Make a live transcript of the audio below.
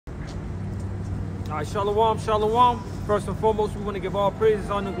All right, shalom, shalom. First and foremost, we want to give all praises,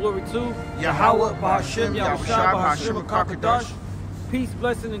 honor, and glory to Yahweh, Ba'ashem, Yahushua, Ba'ashem, Kakadash. Peace,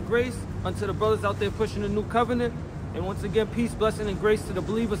 blessing, and grace unto the brothers out there pushing the new covenant. And once again, peace, blessing, and grace to the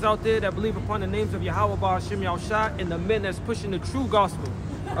believers out there that believe upon the names of Yahweh, Ba'ashem, Yahushua, and the men that's pushing the true gospel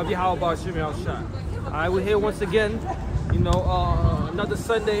of Yahweh, Ba'ashem, Yahushua. All right, we're here once again, you know, another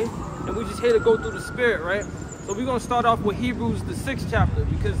Sunday, and we're just here to go through the Spirit, right? So we're going to start off with Hebrews, the 6th chapter,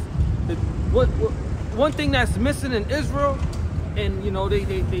 because one thing that's missing in Israel, and you know, they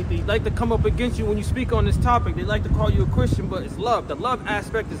like to come up against you when you speak on this topic. They like to call you a Christian, but it's love. The love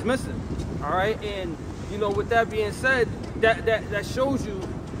aspect is missing. All right, and you know, with that being said, that shows you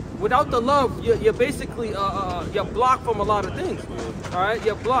without the love, you're basically you're blocked from a lot of things. All right,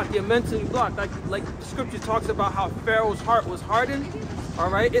 you're blocked. You're mentally blocked. Like the scripture talks about how Pharaoh's heart was hardened. All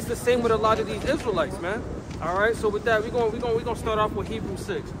right, it's the same with a lot of these Israelites, man. All right, so with that, we're gonna start off with Hebrews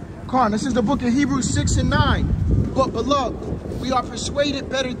 6. Khan, this is the book of Hebrews 6 and 9. But beloved, we are persuaded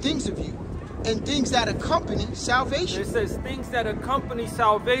better things of you, and things that accompany salvation. It says things that accompany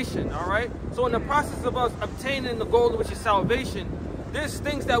salvation, all right? So in the process of us obtaining the goal, which is salvation, there's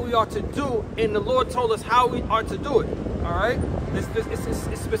things that we are to do, and the Lord told us how we are to do it, all right?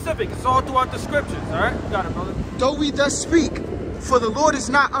 It's specific. It's all throughout the scriptures, all right? You got it, brother. Though we thus speak, for the Lord is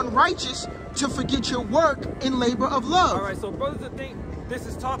not unrighteous to forget your work and labor of love. All right, so brothers, I think this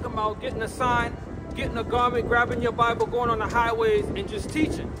is talking about getting a sign, getting a garment, grabbing your Bible, going on the highways, and just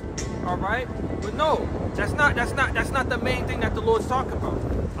teaching. All right, but no, that's not the main thing that the Lord's talking about.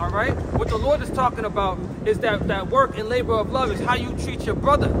 All right, what the Lord is talking about is that work and labor of love is how you treat your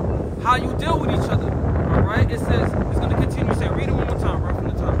brother, how you deal with each other. All right, it says it's going to continue. Say, read it one more time, right from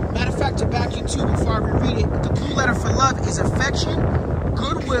the top. Matter of fact, to back you too, before I reread it, the blue letter for love is affection,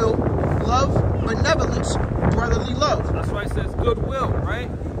 goodwill, love, benevolence, brotherly love. That's why it says goodwill, right?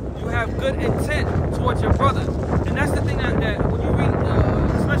 You have good intent towards your brother. And that's the thing that when you read,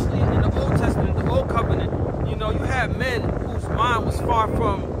 especially in the Old Testament, the Old Covenant, you know, you had men whose mind was far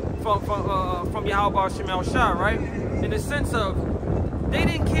from Yahweh Ba'ashem Yahushua, right? In the sense of they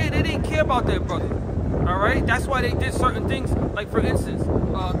didn't care about their brother. All right? That's why they did certain things, like for instance,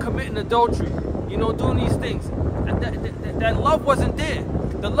 committing adultery, you know, doing these things. That love wasn't there.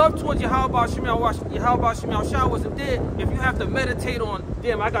 The love towards Yahweh Ba'ashem Yahushua wasn't there if you have to meditate on,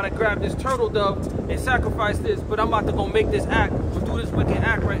 damn, I gotta grab this turtle dove and sacrifice this, but I'm about to go make this act or do this wicked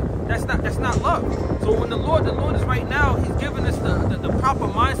act, right? That's not love. So when the Lord is right now, He's giving us the proper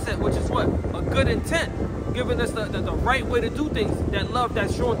mindset, which is what? A good intent. Giving us the right way to do things, that love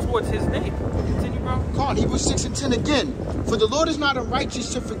that's shown towards His name. Continue, bro. Call Hebrews 6 and 10 again. For the Lord is not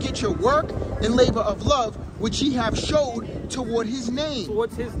unrighteous to forget your work and labor of love, which ye have showed toward His name.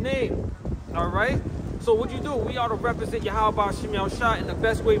 Towards His name. All right? So what you do, we ought to represent Yahweh Ba'ashem Yahushua in the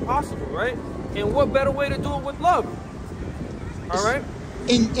best way possible, right? And what better way to do it with love? All right?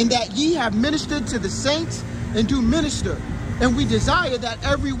 In that ye have ministered to the saints and do minister. And we desire that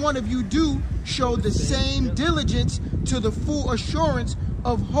every one of you do show the same diligence to the full assurance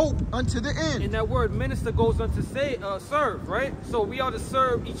of hope unto the end. And that word minister goes on to say serve, right? So we ought to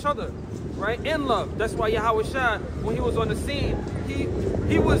serve each other, right? In love. That's why Yahushua, when He was on the scene, he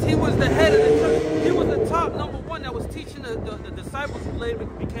was the head of the church. He was the top #1 that was teaching the disciples who later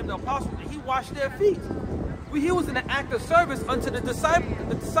became the apostles, and He washed their feet. He was in an act of service unto the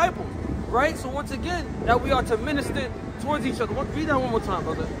disciples, right? So once again, that we are to minister towards each other. Read that one more time,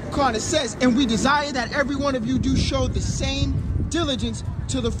 brother. Con, it says, and we desire that every one of you do show the same diligence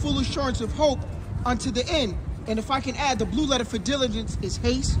to the full assurance of hope unto the end. And if I can add, the blue letter for diligence is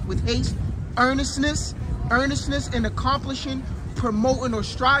haste, with haste, earnestness in accomplishing, promoting, or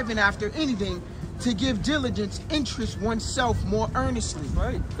striving after anything, to give diligence, interest oneself more earnestly.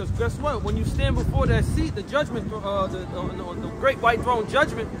 Right, because guess what? When you stand before that seat, the judgment, the great white throne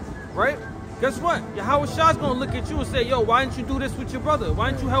judgment, right? Guess what? Yahushua is going to look at you and say, yo, why didn't you do this with your brother? Why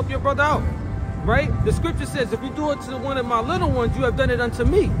didn't you help your brother out? Right? The scripture says, if you do it to one of my little ones, you have done it unto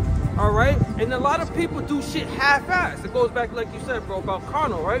me. All right? And a lot of people do shit half-assed. It goes back, like you said, bro, about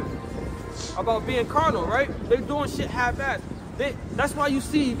carnal, right? About being carnal, right? They're doing shit half-assed. That's why you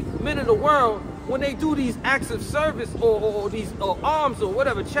see men in the world, when they do these acts of service or these alms or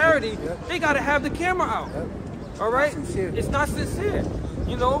whatever, charity, they got to have the camera out. All right? It's not sincere.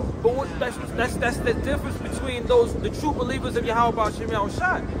 You know, but that's the difference between the true believers of Yahweh Ba'ashem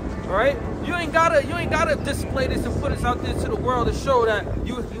Yahushua. All right, you ain't gotta display this and put this out there to the world to show that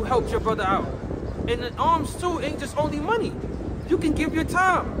you helped your brother out. And the alms too ain't just only money. You can give your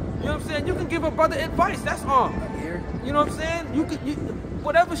time. You know what I'm saying? You can give a brother advice. That's alms. You know what I'm saying? You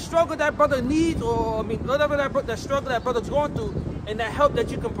whatever struggle that brother needs, or I mean, whatever that struggle that brother's going through, And that help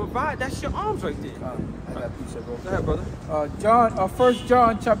that you can provide, that's your arms right there. I got a piece of it. Go ahead, brother. 1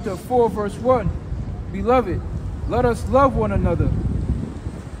 John chapter 4, verse 1. Beloved, let us love one another.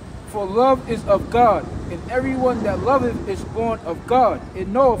 For love is of God, and everyone that loveth is born of God,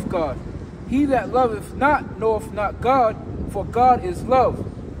 and knoweth God. He that loveth not knoweth not God, for God is love.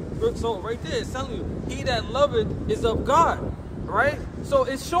 So right there, it's telling you, he that loveth is of God, right? So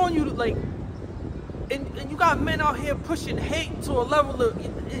it's showing you, like, and you got men out here pushing hate to a level of,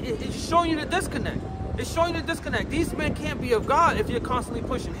 it's showing you the disconnect. It's showing you the disconnect. These men can't be of God if you're constantly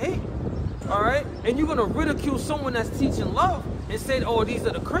pushing hate, all right? And you're gonna ridicule someone that's teaching love and say, oh, these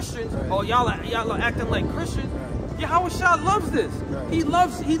are the Christians, oh, y'all are acting like Christians. Yahweh Shah loves this. He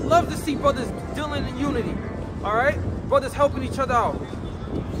loves to see brothers dealing in unity, all right? Brothers helping each other out.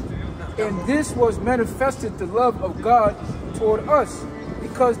 And this was manifested the love of God toward us,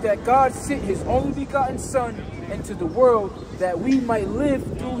 because that God sent his only begotten Son into the world that we might live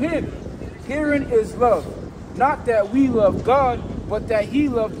through him. Herein is love, not that we love God, but that he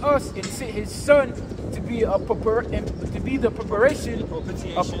loved us and sent his Son to be a propitiation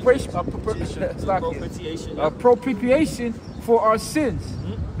for our sins.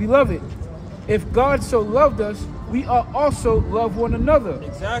 Beloved, if God so loved us, we ought also love one another.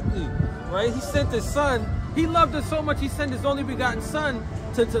 Exactly, right? He sent his Son. He loved us so much, he sent his only begotten Son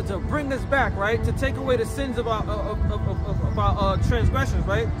to bring us back, right? To take away the sins of our transgressions,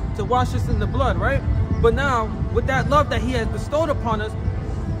 right? To wash us in the blood, right? But now, with that love that he has bestowed upon us,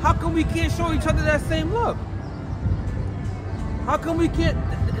 how come we can't show each other that same love? How come we can't?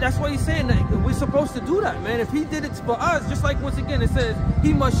 That's why he's saying that we're supposed to do that, man. If he did it for us, just like once again it says,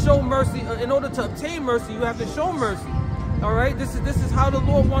 he must show mercy. In order to obtain mercy, you have to show mercy. All right, this is how the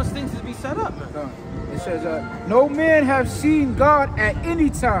Lord wants things to be set up, man. It says, no man have seen God at any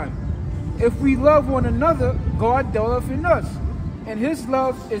time. If we love one another, God dwelleth in us, and his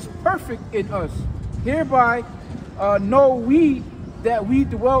love is perfect in us. Hereby know we that we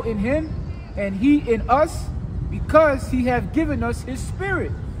dwell in him, and he in us, because he hath given us his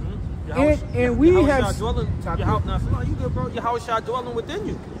Spirit. And we have Yahweh Shah dwelling within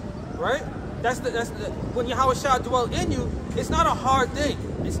you, right? That's the when Yahweh Shah dwell in you, it's not a hard thing.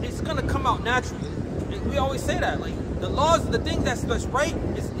 It's gonna come out naturally. We always say that, like the laws, the thing that's right,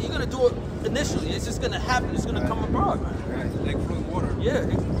 you're gonna do it initially. It's just gonna happen. It's gonna come abroad, man. Like flowing water. Yeah.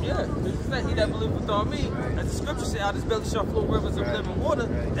 It's not he that believeth on me, as the scripture say, out of his belly shall flow rivers of living water.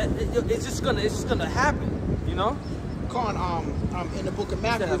 That it's just gonna happen, you know. Khan, in the book of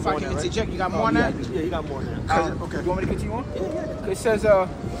Matthew, if I can interject, you got more on that? Yeah, you got more on that. Okay. You want me to continue on? Yeah.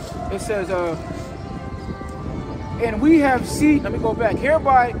 It says, and we have seen, let me go back.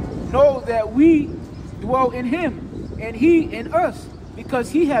 Hereby know that we dwell in him, and he in us,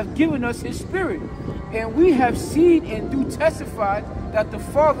 because he hath given us his Spirit. And we have seen and do testify that the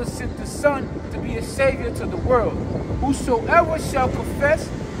Father sent the Son to be a Savior to the world. Whosoever shall confess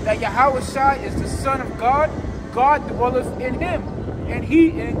that Yahweh Shai is the Son of God, God dwelleth in him, and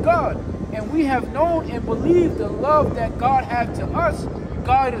he in God. And we have known and believed the love that God hath to us.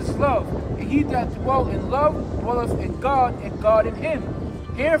 God is love, and he that dwell in love dwelleth in God, and God in him.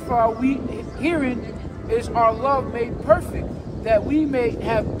 Herein is our love made perfect, that we may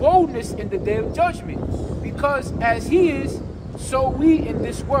have boldness in the day of judgment. Because as he is, so we in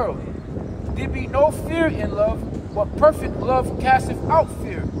this world. There be no fear in love, but perfect love casteth out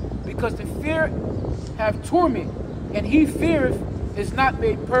fear, because the fear have torment, and he feareth is not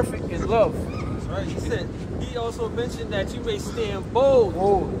made perfect in love. That's right. He said, he also mentioned that you may stand bold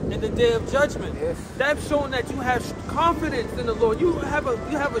in the day of judgment. Yes. That's showing that you have confidence in the Lord. You have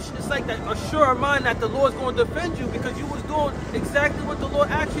it's like that a sure mind that the Lord's going to defend you because you was doing exactly what the Lord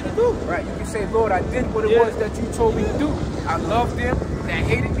asked you to do. Right. You can say, Lord, I did what it was that you told me to do. I loved them that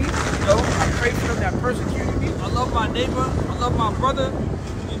hated me. You know, I prayed for them that persecuted me. I love my neighbor. I love my brother.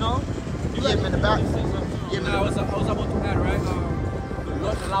 You know. You let him in the back. I was about to add, right? The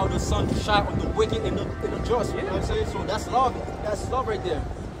Lord allowed the sun to shine on the wicked and the just. You know what I'm saying? So that's love. That's love right there.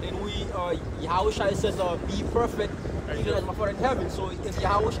 And we, Yahweh Shai says, be perfect, even as my Father in heaven. So it's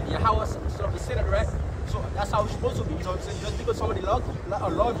Yahweh sort of said it, right? So that's how it's supposed to be. You know what I'm saying? Just because somebody love you,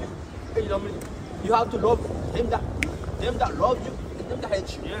 you know what I mean? You have to love them that love you and them that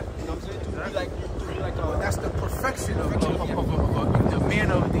hate you. Yeah. You know what I'm saying? To be like That's the perfection of the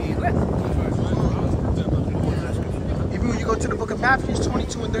man of the elect. Even when you go to the book of Matthew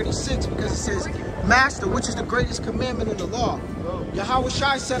 22 and 36, because it says, Master, which is the greatest commandment in the law? Yahweh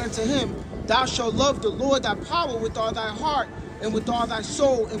Shai said unto him, Thou shalt love the Lord thy power with all thy heart, and with all thy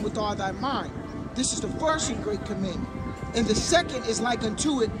soul, and with all thy mind. This is the first and great commandment. And the second is like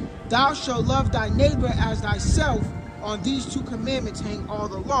unto it, Thou shalt love thy neighbor as thyself. On these 2 commandments hang all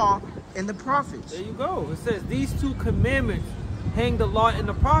the law and the prophets. There you go. It says these 2 commandments hang the law and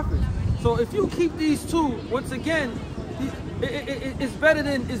the prophets. So if you keep these 2, once again, it's better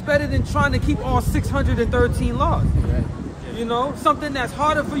than trying to keep all 613 laws. You know, something that's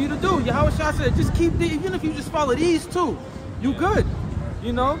harder for you to do. Yahweh Shai said, just keep these. Even if you just follow these 2, you good.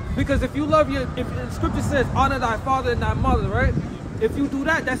 You know, because if you love if the scripture says honor thy father and thy mother, right? If you do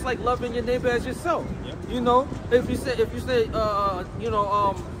that, that's like loving your neighbor as yourself. You know, if you say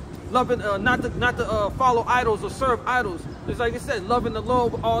loving not to follow idols or serve idols. It's like it said, loving the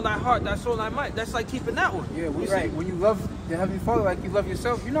Lord with all thy heart, thy soul, thy might. That's like keeping that one. Yeah, right. When you love the Heavenly Father like you love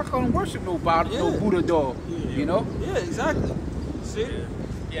yourself, you're not going to worship no Buddha dog. You know? Yeah, exactly. See?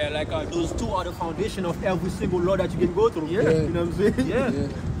 Yeah, like those 2 are the foundation of every single law that you can go through. Yeah. You know what I'm saying? Yeah.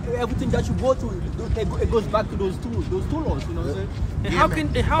 Everything that you go through, it goes back to those two laws. You know what I'm saying?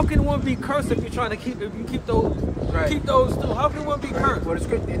 And how can one be cursed if you're trying to keep those 2? How can one be cursed? Well, the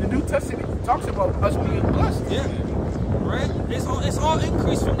scripture in the New Testament it talks about us being blessed. Yeah. Right? It's all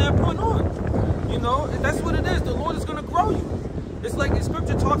increased from that point on. You know, that's what it is. The Lord is going to grow you. It's like the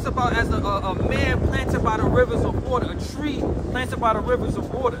scripture talks about as a man planted by the rivers of water, a tree planted by the rivers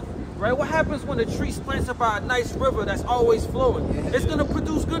of water. Right? What happens when a tree's planted by a nice river that's always flowing? It's gonna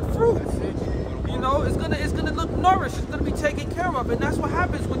produce good fruit. You know, it's gonna look nourished, it's gonna be taken care of. And that's what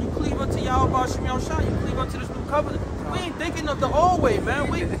happens when you cleave unto Yahweh Ba'Shem Yahushua, you cleave unto this new covenant. We ain't thinking of the old way,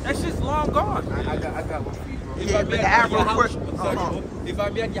 man. That shit's long gone. I got one for you, bro. If I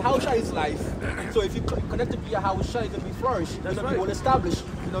be at Yahushua is life, so if you connect to Yahushua, you're gonna be flourished, you're gonna be well established,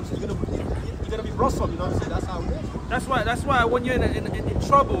 you know what I'm saying? You're gonna be blossom, you know what I'm saying? That's how it is. That's why when you're in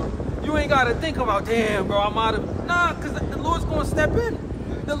trouble, you ain't gotta think about, damn, bro, I'm out of. Nah, because the Lord's gonna step in.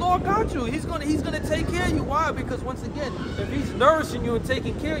 The Lord got you. He's gonna take care of you. Why? Because once again, if He's nourishing you and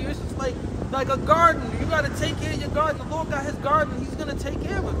taking care of you, it's just like a garden. You gotta take care of your garden. The Lord got His garden. He's gonna take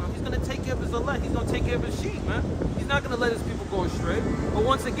care of it, man. He's gonna take care of His elect. He's gonna take care of His sheep, man. He's not gonna let His people go astray. But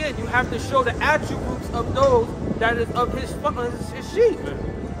once again, you have to show the attributes of those that is of His sheep, man.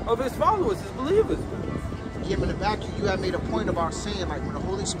 Of His followers, His believers. Yeah, but in the back, you have made a point about saying, like, when the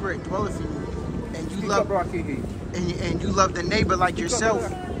Holy Spirit dwelleth in you, and you love, and you love the neighbor like yourself.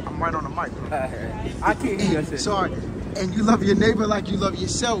 I'm right on the mic, bro. I can't hear you. Sorry. And you love your neighbor like you love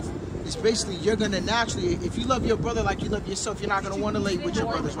yourself. It's basically you're gonna naturally, if you love your brother like you love yourself, you're not gonna want to lay with your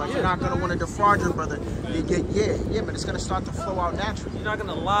brothers, right? You're not gonna want to defraud your brother. Yeah, but it's gonna start to flow out naturally. You're not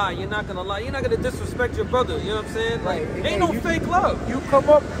gonna lie. You're not gonna disrespect your brother. You know what I'm saying? Like, ain't no fake love. You come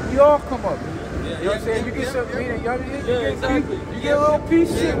up, we all come up. You know what I'm saying? You get some, exactly. You get a little piece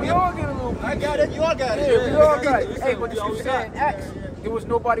of shit. We all get a little piece. I got it. You all got it. Yeah, we all got it. Hey, but the scripture said in Acts, there was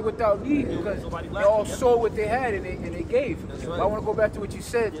nobody without need because they all saw what they had and they gave. Right. I want to go back to what you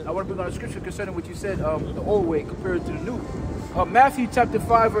said. I want to bring on a scripture concerning what you said, the old way compared to the new. Matthew chapter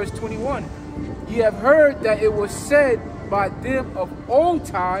 5 verse 21. Ye have heard that it was said by them of old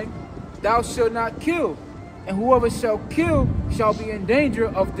time, thou shalt not kill, and whoever shall kill shall be in danger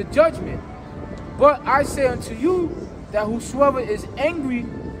of the judgment. But I say unto you that whosoever is angry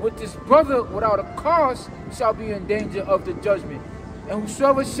with his brother without a cause shall be in danger of the judgment. And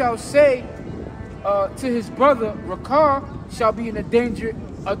whosoever shall say to his brother, Rakah, shall be in the danger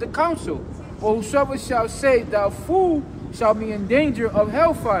of the council. Or whosoever shall say, thou fool, shall be in danger of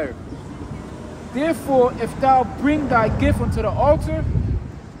hellfire. Therefore, if thou bring thy gift unto the altar,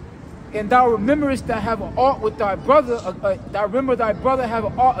 and thou rememberest that have an ought with thy brother, thou remember thy brother have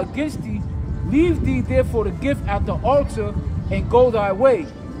an ought against thee, leave thee therefore the gift at the altar, and go thy way.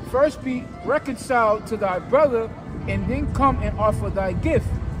 First be reconciled to thy brother, and then come and offer thy gift.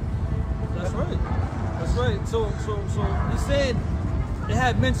 That's right. That's right. So he said, it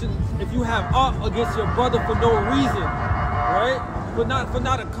had mentioned if you have aught against your brother for no reason, right? For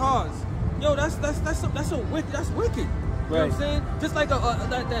not a cause. Yo, that's wicked. That's wicked. You know what I'm saying? Just like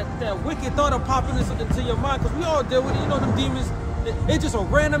that wicked thought of popping into your mind, because we all deal with it. You know, them demons, it's just a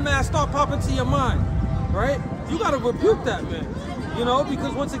random ass thought pop into your mind, right? You gotta rebuke that, man. You know,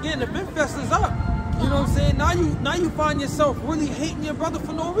 because once again, if it festers up, you know what I'm saying? Now you find yourself really hating your brother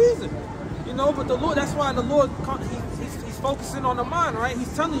for no reason. You know, but the Lord, that's why the Lord, he's focusing on the mind, right?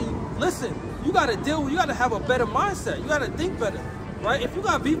 He's telling you, listen, you gotta have a better mindset. You gotta think better. Right? If you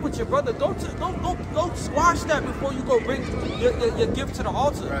got beef with your brother, don't squash that before you go bring your gift to the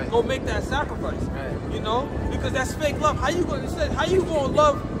altar. Right. Go make that sacrifice. Right. You know, because that's fake love. How you gonna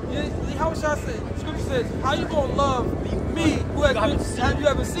love? How should I say? Scripture says, how you gonna love me, who have you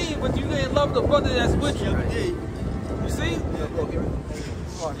ever seen, but you didn't love the brother that's with you? Right. You see?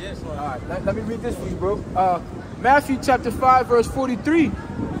 Yes. All right. Let me read this for you, bro. Matthew chapter 5 verse 43.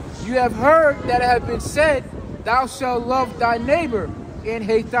 You have heard that it has been said, thou shalt love thy neighbor and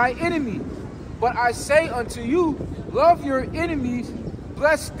hate thy enemy. But I say unto you, love your enemies,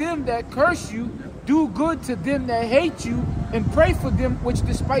 bless them that curse you, do good to them that hate you, and pray for them which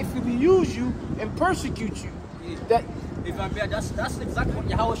despitefully use you and persecute you. That, if I may, that's exactly what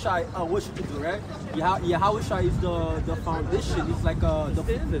Yahushua wants you to do, right? Yahushua is the foundation. It's like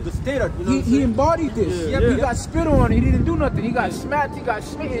the standard. You know he embodied this. Yeah. He got spit on. He didn't do nothing. He got smacked. He got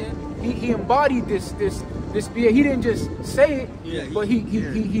smitten. He embodied this behavior. He didn't just say it, but he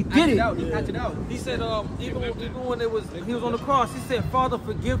did it. He acted out. He said, even when he was on the cross, he said, Father,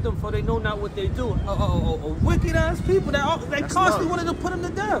 forgive them, for they know not what they do. Wicked ass people that constantly wanted to put him to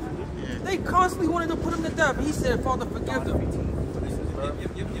death. They constantly wanted to put him to death. He said, Father, forgive them.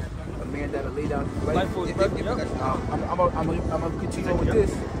 A man that'll lay down his Life for his brother. I'm gonna continue with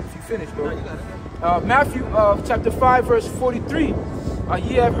this. If you finish, bro. Matthew chapter 5, verse 43.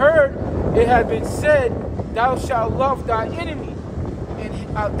 Ye have heard it had been said, thou shalt love thy enemy,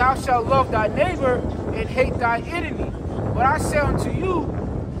 and thou shalt love thy neighbor, and hate thy enemy. But I say unto you,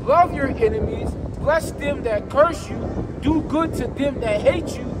 love your enemies, bless them that curse you, do good to them that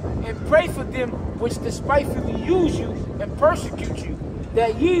hate you, and pray for them which despitefully use you and persecute you,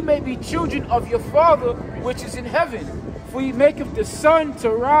 that ye may be children of your Father which is in heaven. For he maketh the sun to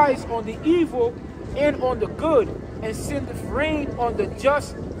rise on the evil and on the good, and sendeth rain on the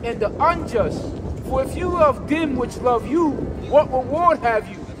just and the unjust. For if you love them which love you, what reward have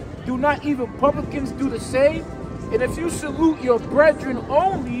you? Do not even publicans do the same? And if you salute your brethren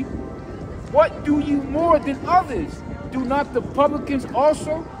only, what do you more than others? Do not the publicans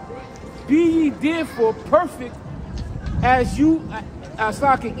also? Be ye therefore perfect, as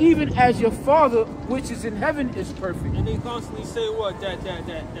even as your Father which is in heaven is perfect. And they constantly say what? That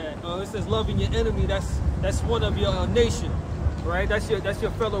it says loving your enemy, that's one of your nation, right? That's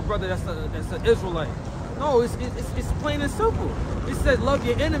your fellow brother, that's an Israelite. No, it's plain and simple. It says love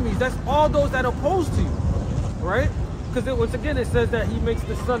your enemies. That's all those that oppose to you, right? Because once again it says that he makes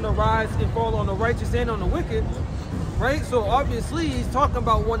the sun to rise and fall on the righteous and on the wicked, right? So obviously he's talking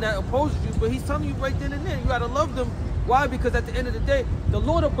about one that opposes you, but he's telling you right then and there, you gotta love them. Why? Because at the end of the day, the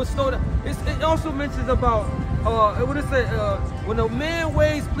Lord will bestow that. It also mentions about what it say? When a man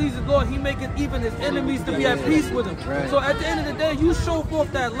ways please the Lord, he maketh even his enemies to be at peace with him. Right. So at the end of the day, you show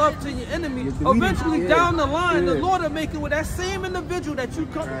forth that love to your enemy. Eventually, down the line, the Lord will make it with that same individual that you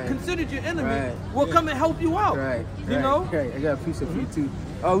considered your enemy will come and help you out. Right. You know? Okay, I got a piece of you too.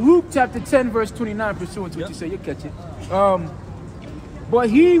 Luke chapter 10, verse 29, pursuant to what you say, you'll catch it. But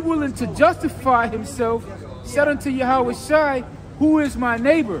he willing to justify himself said unto Yahushua, who is my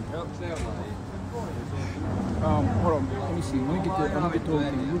neighbor? Hold on, let me see. Let me get the whole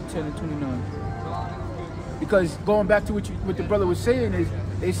thing. Luke 10 and 29. Because going back to what the brother was saying is,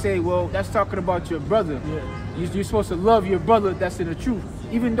 they say, well, that's talking about your brother. You're supposed to love your brother. That's in the truth.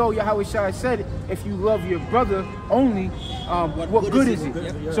 Even though Yahushua said, if you love your brother only, what good is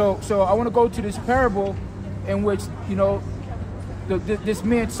it? So I want to go to this parable in which, you know, this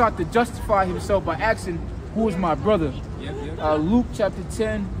man sought to justify himself by asking, who is my brother? Luke chapter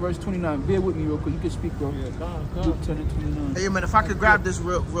 10, verse 29. Bear with me real quick. You can speak, bro. Luke 10 and 29. Hey, man, if I could grab this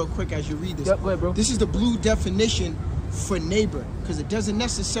real quick as you read this. Yep, go ahead, bro. This is the blue definition for neighbor, because it doesn't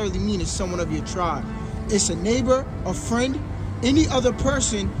necessarily mean it's someone of your tribe. It's a neighbor, a friend, any other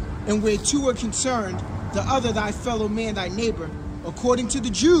person in where two are concerned, the other thy fellow man, thy neighbor. According to the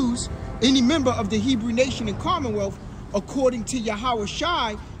Jews, any member of the Hebrew nation and commonwealth. According to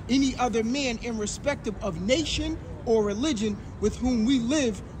Yahushua, any other man irrespective of nation or religion with whom we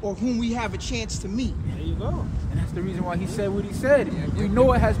live or whom we have a chance to meet. There you go. And that's the reason why he said what he said. We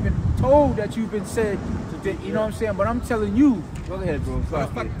know it has been told that you've been said, you know what I'm saying? But I'm telling you, go ahead, bro.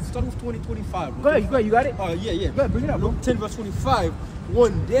 Start with 2025. Go ahead, you got it? Yeah. Go ahead, bring it up, bro. Luke 10 verse 25.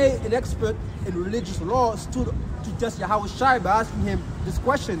 One day, an expert in religious law stood to test Yahushua by asking him this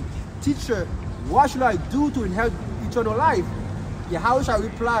question: Teacher, what should I do to inherit eternal life? Yahushua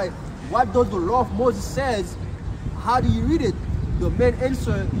replied, what does the law of Moses says? How do you read it? The man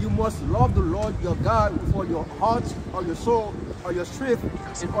answered, you must love the Lord your God with all your heart, all your soul, all your strength,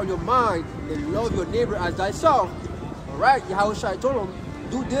 and all your mind, and love your neighbor as thyself. All right, Yahushua told him,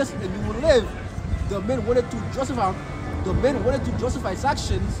 do this and you will live. The man wanted to justify his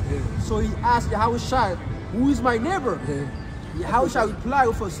actions, so he asked Yahushua, who is my neighbor? Yahushua replied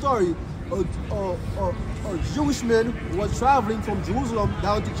with a story. A Jewish man was traveling from Jerusalem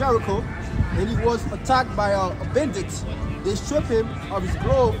down to Jericho, and he was attacked by a bandit. They stripped him of his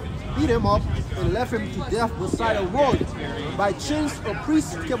clothes beat him up and left him to death beside a road. By chance, a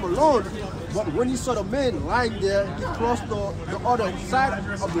priest came along, but when he saw the man lying there, he crossed the other side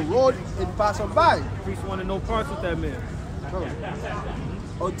of the road and passed on by. The priest wanted no parts with that man.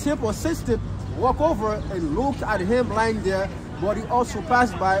 A temple assistant walked over and looked at him lying there, but he also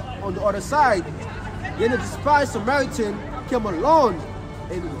passed by on the other side. Then a despised Samaritan came along,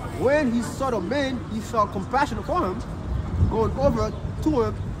 and when he saw the man, he felt compassion for him. Going over to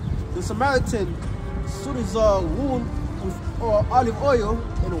him, the Samaritan soothed his wound with olive oil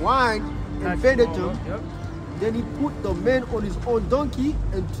and wine and bandaged him. Yep. Then he put the man on his own donkey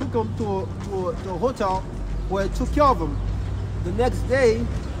and took him to a hotel where he took care of him. The next day,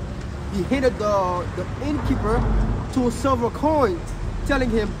 he handed the innkeeper to a silver coin, telling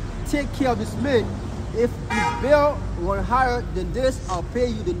him, "Take care of this man. If his bill were higher than this, I'll pay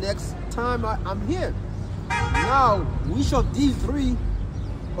you the next time I'm here." Now, which of these three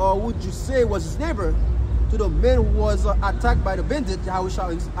would you say was his neighbor? To the man who was attacked by the bandit,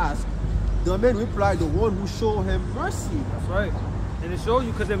 Yahushua asked. The man replied, "The one who showed him mercy." That's right. And it shows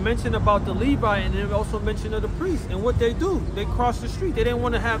you because it mentioned about the Levi and it also mentioned of the priest. And what they do, they cross the street. They didn't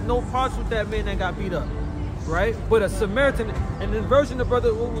want to have no parts with that man that got beat up. Right? But a Samaritan, and in version of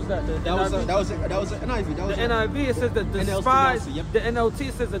brother, what was that? That was the NIV. The NIV, it says the despised, the NLT,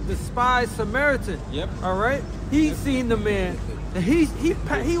 it says a despised Samaritan. Yep. All right? He seen the man, and he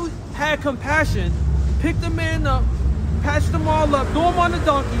had compassion, picked the man up, patched them all up, threw him on the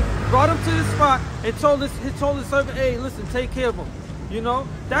donkey, brought him to the spot, and told his servant, "Hey, listen, take care of him." You know,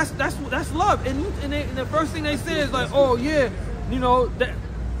 that's love. And the first thing they say is like, "Oh yeah, you know that."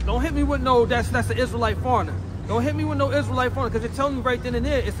 Don't hit me with no, that's an Israelite foreigner. Don't hit me with no Israelite foreigner, because they're telling me right then and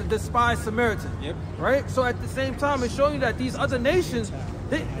there it's a despised Samaritan. Yep. Right? So at the same time, it's showing you that these other nations,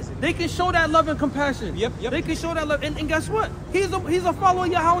 they can show that love and compassion. Yep. They can show that love. And guess what? He's a follower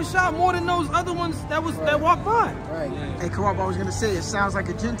of Yahushua more than those other ones that walked by. Right. Hey, Karab, I was going to say, it sounds like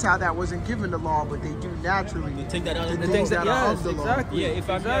a Gentile that wasn't given the law, but they do naturally. They take that out of the the things that are of the law. Exactly. Yeah, if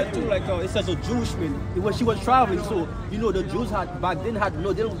I add too, like it says a Jewish man, when she was traveling, so you know the Jews back then had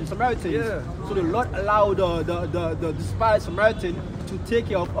no dealing with the Samaritans. Yeah. So the Lord allowed the despised Samaritan to take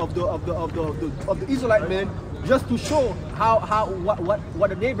care of the Israelite man, just to show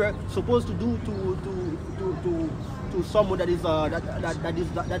what a neighbor supposed to do to someone that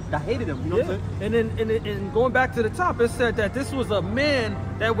hated him. You know what I'm saying? And going back to the top, it said that this was a man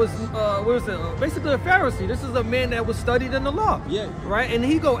that was basically a Pharisee. This is a man that was studied in the law. Yeah. Right. And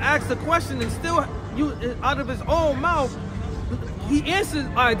he go ask the question, and still out of his own mouth, he answered,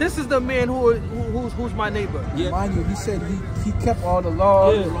 "All right, this is the man who's my neighbor." Yeah. Mind you, he said he kept all the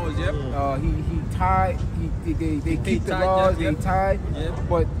laws. Yeah. The laws, yep. He tied. They keep the laws. They tied. Yep.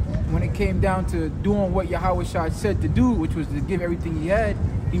 But when it came down to doing what Yahushua said to do, which was to give everything he had,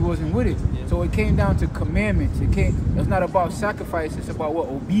 he wasn't with it. Yeah. So it came down to commandments. It's not about sacrifice. It's about what?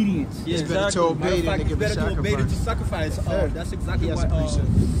 Obedience. Yeah, it's better to obey than to give a sacrifice. That's exactly what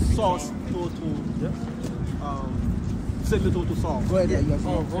Saul told to Saul. Go ahead.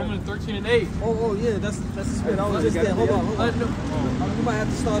 Romans 13:8. Oh yeah, that's the spirit. I was just there. Hold on. You might have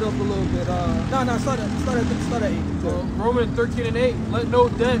to start up a little bit. No, start at 8. Romans 13:8. Let no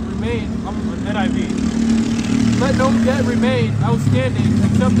debt remain. I'm NIV. Let no debt remain outstanding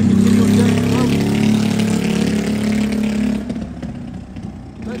except the continual debt of love.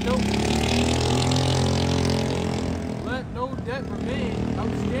 Let no debt remain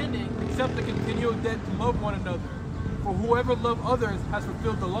outstanding except the continual debt to love one another. For whoever loves others has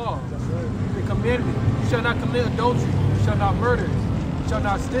fulfilled the law. That's right. The commandment: you shall not commit adultery, you shall not murder, you shall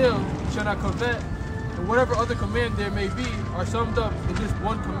not steal, you shall not covet, and whatever other command there may be are summed up in this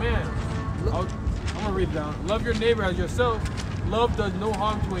one command. I'm gonna read it down. Love your neighbor as yourself. Love does no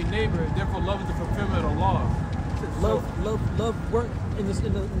harm to a neighbor, therefore love is the fulfillment of the law. Love work in the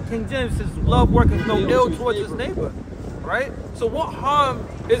King James says love worketh no ill towards his neighbor. Right? So what harm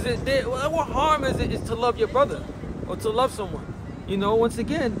is it there? What harm is it to love your brother or to love someone? You know, once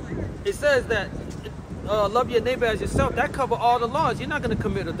again, it says that love your neighbor as yourself. That covers all the laws. You're not going to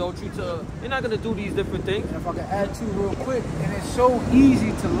commit adultery. You're not going to do these different things. And if I can add to real quick, and it's so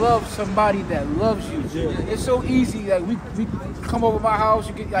easy to love somebody that loves you. Yeah. It's so easy. Like we come over my house.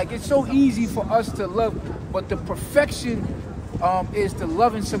 It's so easy for us to love, but the perfection is to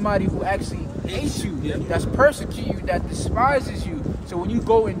loving somebody who actually hates you, that's persecuting you, that despises you. So when you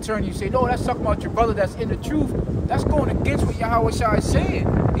go in turn, you say, no, that's talking about your brother that's in the truth. That's going against what Yahushua is saying.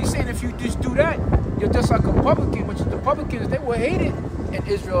 He's saying if you just do that, you're just like a publican, which the publicans, they were hated in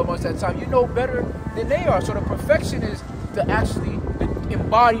Israel most of that time. You know better than they are. So the perfection is to actually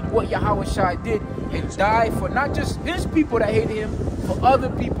embody what Yahushua did and die for not just his people that hated him, for other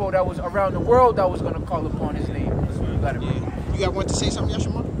people that was around the world that was going to call upon his name. You got it, You got one to say something,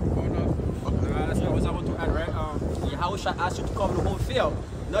 Yashima? That's what I want to add, right? Yahushua asked you to cover the whole field,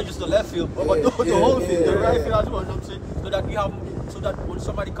 not just the left field, but the whole field, the right field as well. You know what I'm saying? So that when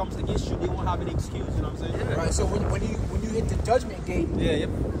somebody comes against you, they won't have any excuse. You know what I'm saying? Yeah. Right. So when you hit the judgment gate, yep.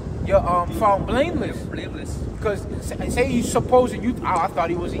 You're found blameless. Blameless. Because say you supposing you, I thought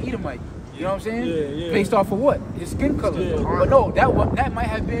he was an Edomite. You know what I'm saying? Yeah. Based off of what? His skin color. Yeah. But no, that might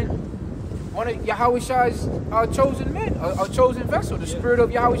have been one of Yahweh's chosen men, a chosen vessel. The spirit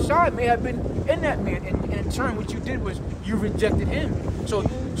of Yahweh may have been in that man. And in turn, what you did was you rejected him.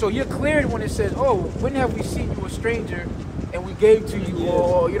 So you're cleared when it says, oh, when have we seen you a stranger and we gave to you?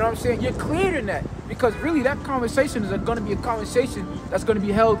 Or, you know what I'm saying? You're cleared in that. Because really that conversation is going to be a conversation that's going to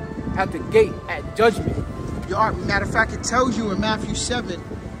be held at the gate, at judgment. Matter of fact, it tells you in Matthew 7,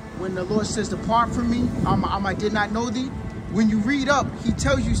 when the Lord says, depart from me, I did not know thee. When you read up, he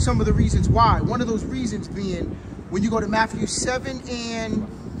tells you some of the reasons why. One of those reasons being, when you go to Matthew 7 and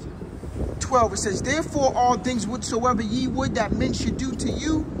 12, it says, therefore all things whatsoever ye would that men should do to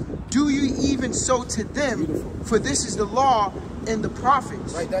you, do you even so to them. Beautiful. For this is the law and the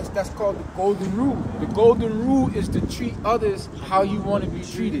prophets. Right, that's called the golden rule. The golden rule is to treat others how you want to be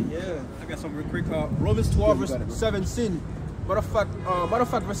treated. Yeah, I got some real quick. Romans 12 verse 17. Matter of fact,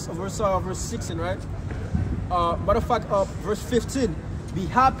 verse 16, right? Matter of fact, verse 15. Be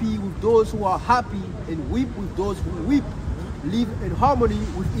happy with those who are happy and weep with those who weep. Live in harmony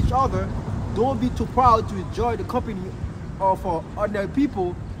with each other. Don't be too proud to enjoy the company of ordinary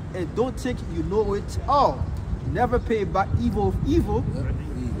people, and don't think you know it all. Never pay back evil with evil.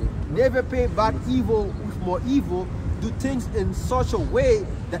 Never pay back evil with more evil. Do things in such a way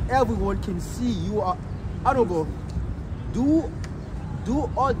that everyone can see you are honorable. Do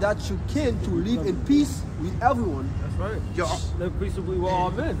all that you can to live in peace with everyone. That's right. Live peaceably with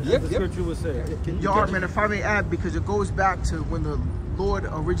all men. Yep, the scripture would say. Man, if I may add, because it goes back to when the Lord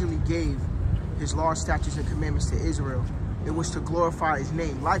originally gave his law, statutes, and commandments to Israel. It was to glorify his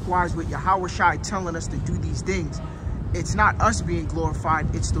name. Likewise, with Yahushua telling us to do these things, it's not us being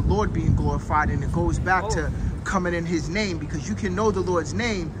glorified, it's the Lord being glorified. And it goes back to coming in his name, because you can know the Lord's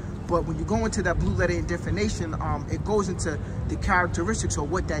name, but when you go into that blue letter in definition, it goes into the characteristics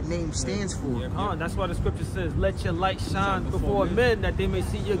of what that name stands for. That's why the scripture says, let your light shine before men, that they may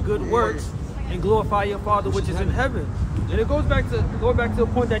see your good works and glorify your Father which is in heaven. And it goes back to the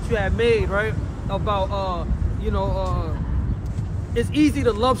point that you had made, right? About it's easy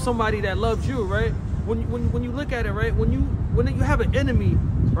to love somebody that loves you, right? When you look at it, right? When you have an enemy,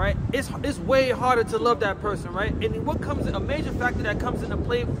 right? It's way harder to love that person, right? And what comes, a major factor that comes into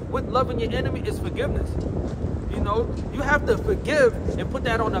play with loving your enemy is forgiveness. You know, you have to forgive and put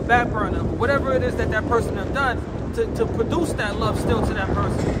that on the back burner, whatever it is that person has done, to produce that love still to that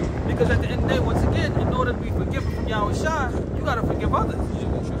person. Because at the end of the day, once again, in order to be forgiven from Yahushua, you gotta forgive others.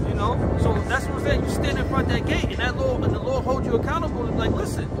 You know, so that's what I'm saying. You stand in front of that gate, and the Lord holds you accountable. And like,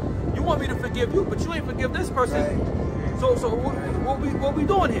 listen, you want me to forgive you, but you ain't forgive this person. Right. So what we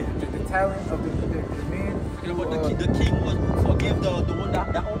doing here? The talent of the man. You know what? The king was forgive the one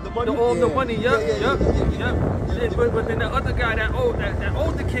that owned the money. The money. Yep. But then the other guy that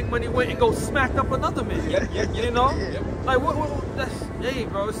owed the king money went and go smacked up another man. You know, like what? That's, hey,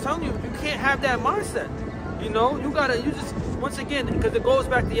 bro, it's telling you can't have that mindset. You know, you just, once again, because it goes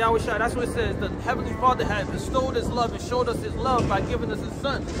back to Yahushua, that's what it says, the Heavenly Father had bestowed his love and showed us his love by giving us his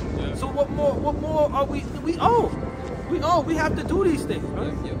son. Yeah. So what more are we owe? We have to do these things,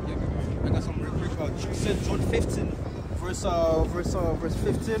 right? I got some real quick, St. John 15, verse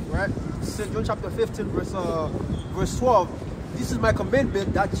 15, right? St. John chapter 15, verse 12. This is my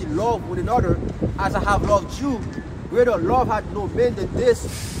commandment, that ye love one another as I have loved you. Greater love had no man than this,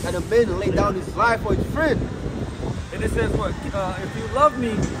 that a man lay down his life for his friend. And it says what? If you love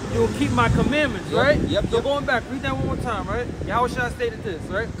me, you'll keep my commandments, right? So going back, read that one more time, right? Yahushua stated this,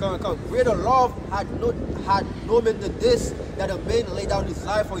 right? Come. Greater love had no man than this, that a man lay down his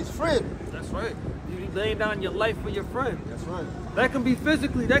life for his friend. That's right. You laying down your life for your friend. That's right. That can be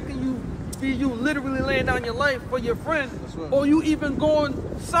physically, that can be you literally laying down your life for your friend. That's right. Or you even going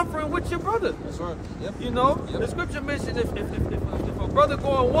suffering with your brother. That's right. You know, the scripture mentioned if a brother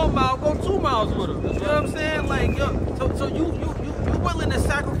going 1 mile, go 2 miles with him. You know what I'm saying? Like, so you willing to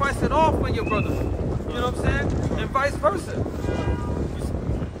sacrifice it all for your brother. You know what I'm saying? And vice versa.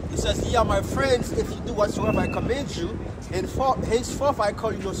 He says, ye are my friends if you do whatsoever I command you, and henceforth I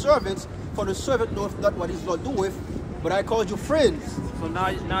call you your servants, for the servant knoweth not what his Lord doeth, but I called you friends. So now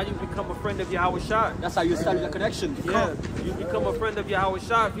you become a friend of Yahweh Shai. That's how you establish a connection. Yeah, you become a friend of Yahweh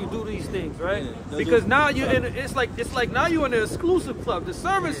Shai if you do these things, right? Yeah, because now you're in. It's like now you're in an exclusive club. The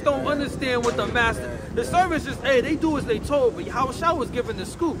servants don't understand what the master. The servants just they do as they told, but Yahweh Shai was given the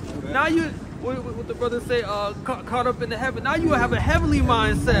scoop. Now you. What the brothers say, caught up in the heaven. Now you have a heavenly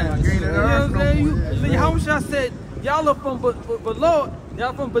mindset. You know what I'm saying? Yahweh Shai said, y'all are from below,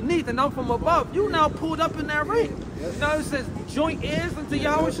 y'all from beneath, and I'm from above. You now pulled up in that rank. Now it says, joint heirs unto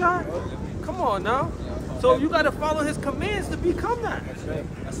Yahweh Shai. Come on now. So you got to follow his commands to become that. That's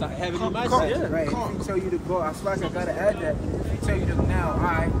right. That's a heavenly mindset. Yeah. Right. If he tell you to go, I suppose I gotta add that. If he tell you to now,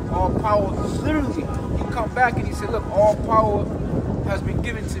 all power, literally, he come back and he said, look, all power has been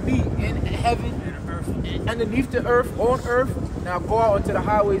given to me in heaven, underneath the earth, on earth. Now go out into the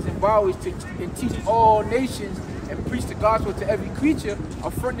highways and byways and teach all nations and preach the gospel to every creature.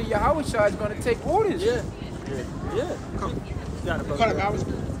 A friend of Yahweh Shai is going to take orders. Yeah. Got it, brother. I was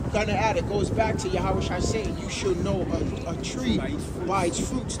gonna add, it goes back to Yahweh Shai saying, you should know a tree by its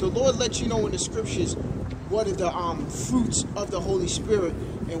fruits. The Lord lets you know in the scriptures what are the fruits of the Holy Spirit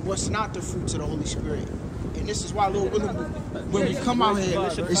and what's not the fruits of the Holy Spirit. And this is why, Lord willing, when we come out here,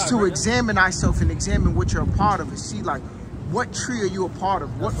 is to examine ourselves and examine what you're a part of and see, like, what tree are you a part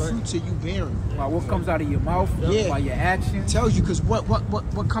of? What fruits are you bearing? By what comes out of your mouth, by your actions. It tells you, because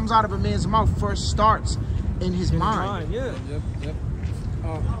what comes out of a man's mouth first starts in his mind. Yeah. Yep.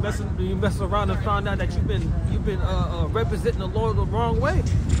 You mess around and find out that you've been representing the Lord the wrong way.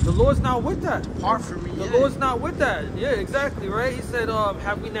 The Lord's not with that. Apart from me, the Lord's not with that. Yeah, exactly, right? He said,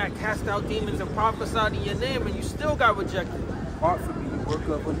 have we not cast out demons and prophesied in your name, and you still got rejected? Apart from me, you work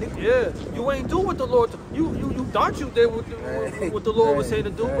up iniquity. Yeah, you ain't do what the Lord. You thought you did what the Lord was saying to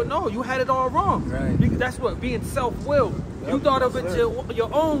do, but no, you had it all wrong. Right. That's what being self-willed. You thought of it your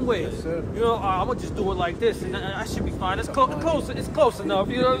own way. Yes, sir. You know, I'm gonna just do it like this, and I should be fine. It's close. It's close enough.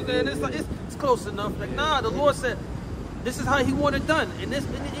 You know what I'm saying? It's close enough. Like, nah, the Lord said, this is how He wanted it done, and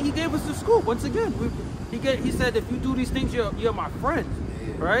He gave us the scoop. Once again, He said, if you do these things, you're my friend,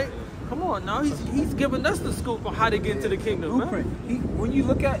 right? Come on, now He's giving us the scoop on how to get into the kingdom. Blueprint. When you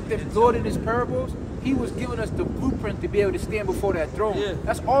look at the Lord in His parables, He was giving us the blueprint to be able to stand before that throne. Yeah.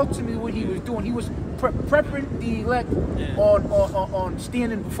 That's ultimately what He was doing. He was prepping the elect on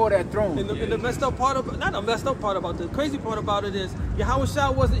standing before that throne. And the messed up part about, not the messed up part about, the crazy part about it is, Yahweh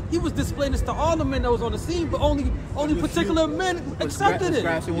Shai he was displaying this to all the men that was on the scene, but only particular men accepted it.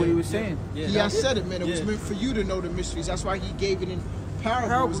 That's what He was saying. He has said it, man. It was meant for you to know the mysteries. That's why He gave it in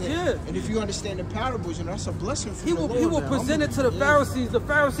parables. And if you understand the parables, that's a blessing from the Lord. He will present it to the Pharisees. The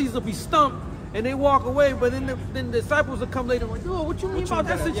Pharisees will be stumped and they walk away, but then the disciples will come later and like, yo, what you mean about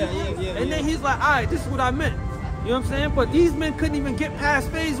that situation? And then He's like, all right, this is what I meant. You know what I'm saying? But these men couldn't even get past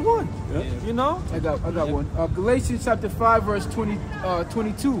phase 1. You know? I got one. Galatians chapter 5, verse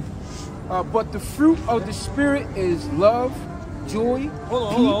 22. But the fruit of the Spirit is love, joy.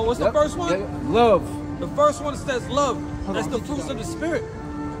 Hold on. What's the first one? Love. The first one says love. That's the fruits of the Spirit.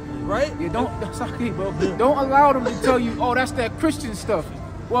 Right? Yeah, that's okay, bro. Don't allow them to tell you, oh, that's that Christian stuff.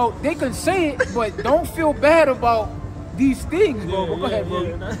 Well, they can say it, but don't feel bad about these things, bro. Go ahead, bro.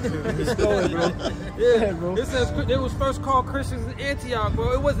 Yeah, bro. It says they was first called Christians in Antioch,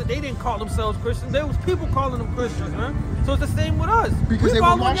 bro. It wasn't. They didn't call themselves Christians. There was people calling them Christians, man. So it's the same with us. Because we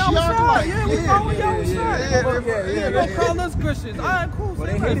follow Yahweh Shai. Yeah, we follow Yahweh Shai. Don't call us Christians. All right, cool. But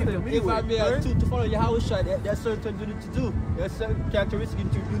they hated them If I may, to follow Yahweh Shai, there's certain things you need to do. There's certain characteristics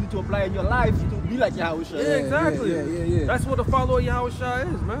you need to apply in your life to be like Yahweh Shai. Yeah, exactly. Yeah. That's what a follower of Yahweh Shai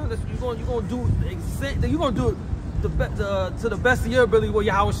is, man. You're gonna do you're gonna do it to the best of your ability what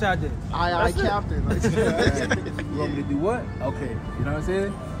Yahweh Shai did. Aye, Captain. You want me to do what? Okay, you know what I'm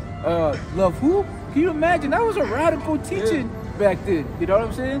saying? Love who? Can you imagine? That was a radical teaching back then. You know what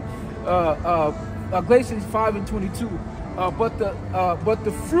I'm saying? Galatians 5 and 22. But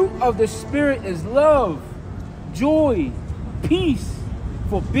the fruit of the Spirit is love, joy, peace,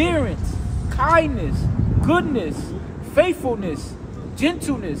 forbearance, kindness, goodness, faithfulness,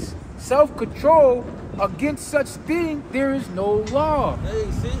 gentleness, self-control. Against such thing there is no law. Hey,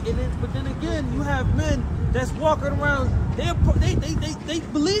 see, but then again, you have men that's walking around. They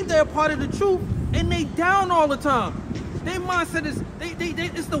believe they're part of the truth, and they down all the time. Their mindset is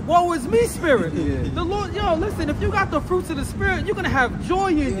it's the woe is me spirit. The Lord, listen, if you got the fruits of the Spirit, you're gonna have joy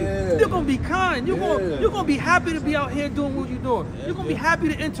in you. You're gonna be kind. You're gonna be happy to be out here doing what you're doing. You're gonna be happy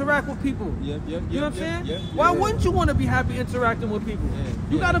to interact with people. You know what I'm saying? Why wouldn't you want to be happy interacting with people?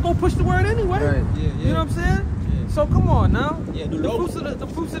 You gotta go push the word anyway. You know what I'm saying? So come on now. The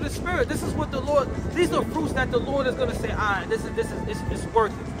fruits of the Spirit. This is what the Lord. These are fruits that the Lord is gonna say. All right, this is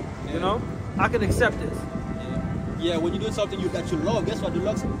worth it. You know, I can accept this. Yeah, when you do something that you love, guess what? The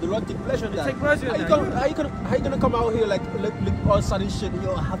Lord take pleasure in that. Take pleasure in that. How you gonna come out here like all sudden shit?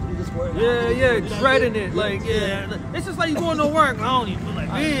 Yo, I have to do this work. Yeah, dreading it. Like, it's just like you going to work. I don't even feel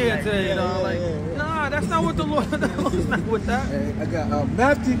like being here today. You know, like, nah, that's not what the Lord. That's not with that. Hey, I got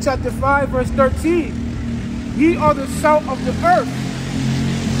Matthew chapter 5, verse 13. Ye are the salt of the earth.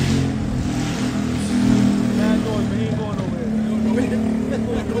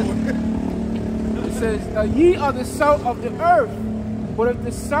 It says, ye are the salt of the earth, but if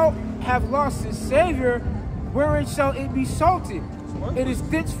the salt have lost its savor, wherein shall it be salted? It is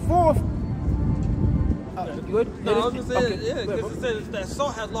thenceforth. Good? No, I was just saying, because it says that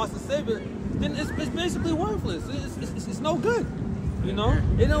salt has lost its savor, then it's basically worthless. It's no good. You know,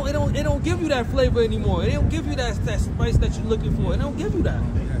 it don't give you that flavor anymore. It don't give you that spice that you're looking for. It don't give you that,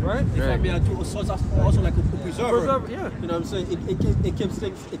 right? I mean, also like a preserver. Yeah. You know what I'm saying? It keeps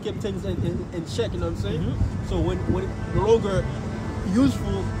things in check. You know what I'm saying? So when it's no longer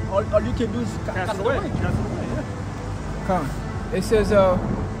useful, all you can do is cast it away. Come. It says,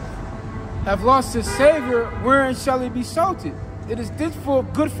 have lost its savor, wherein shall it be salted? It is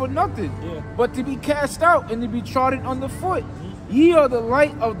thenceforth good for nothing, but to be cast out and to be trodden underfoot. Ye are the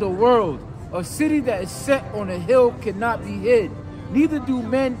light of the world. A city that is set on a hill cannot be hid. Neither do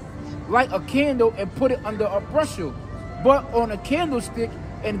men light a candle and put it under a bushel, but on a candlestick,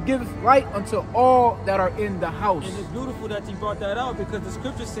 and give light unto all that are in the house. And it's beautiful that you brought that out, because the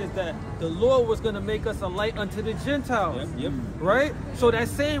scripture says that the Lord was going to make us a light unto the Gentiles. Yep. Right? So that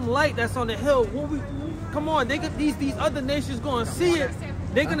same light that's on the hill, come on, they get these other nations going to see it.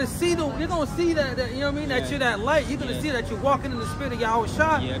 They're gonna see that, you know what I mean, that you're that light. You're gonna see that you're walking in the spirit of Yahweh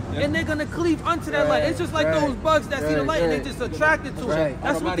Shai, and they're gonna cleave unto that light. It's just like those bugs that see the light and they just attracted to it.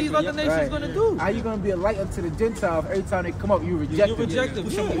 That's what these other nations gonna do. How you gonna be a light unto the Gentiles? Every time they come up, you reject them. You reject them.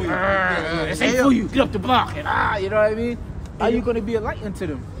 This ain't for you. Get up the block. And, you know what I mean? How you gonna be a light unto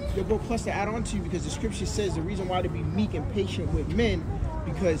them? Yeah, but plus to add on to you, because the scripture says the reason why to be meek and patient with men,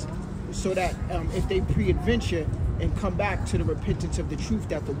 because so that if they pre-adventure and come back to the repentance of the truth,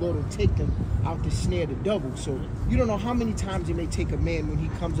 that the Lord will take them out the snare the double. So you don't know how many times it may take a man when he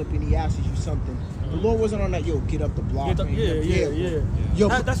comes up and he asks you something. The Lord wasn't on that, yo, get up the block. Yo,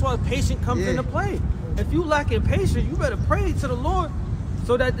 that's why patience comes into play. If you lack in patience, you better pray to the Lord,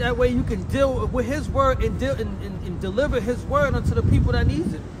 so that way you can deal with his word and deliver his word unto the people that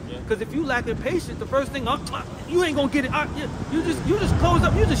needs it. Because if you lack in patience, the first thing, you ain't gonna get it. You just close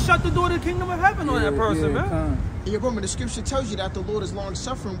up. You just shut the door to the kingdom of heaven on that person, man. Yeah, Roman, the scripture tells you that the Lord is long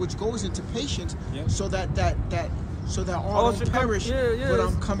suffering, which goes into patience, so that all don't perish,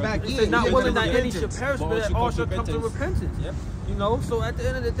 but come back. Not willing that any should perish, but that all should come to repentance. You know, so at the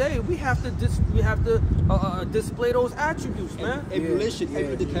end of the day, we have to display those attributes, man. Emulation,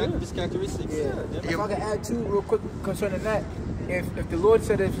 these characteristics. If I can add too, real quick concerning that, if the Lord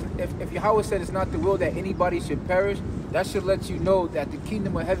said, if Yahweh said it's not the will that anybody should perish, that should let you know that the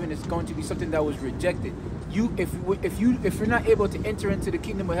kingdom of heaven is going to be something that was rejected. If you're not able to enter into the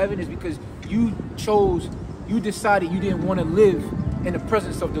kingdom of heaven, is because you decided you didn't want to live in the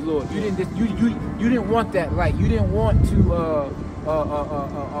presence of the Lord. You didn't want that light. You didn't want to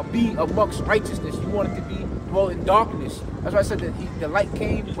be amongst righteousness. You wanted to be dwell in darkness. That's why I said that the light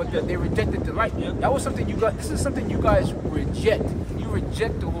came, but they rejected the light. That was something you guys. This is something you guys reject. You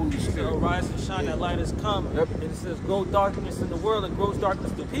reject the Holy Spirit. Rise and shine, that light has come. And it says, grow darkness in the world and grows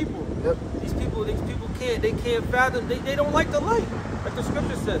darkness to people. These people can't fathom. They don't like the light, like the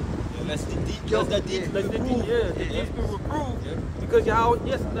scripture says. That's the deep be reproved. Because Yahweh,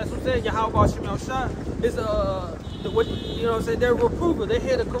 that's what I'm saying. Yahweh Shai Shai is you know what I'm saying, they're reprover. They're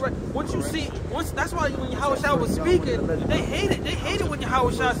here to correct. Once you see, that's why when Yahweh Shai was speaking, they hated when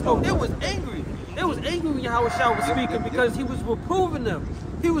Yahweh Shai spoke. They was angry. They was angry when Yahweh Shai was speaking, because he was reproving them.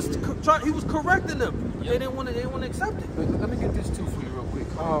 He was correcting them. They didn't want to accept it. Let me get this too for you real quick.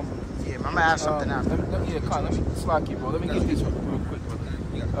 I'm gonna ask something now. Let me slack you, bro. Let me get this real quick,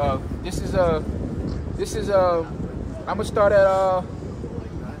 bro. This is I'm gonna start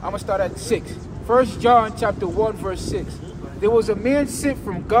at 6. 1 John chapter 1 verse 6. There was a man sent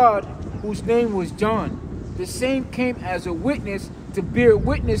from God whose name was John. The same came as a witness to bear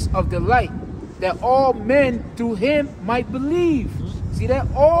witness of the light, that all men through him might believe. See that?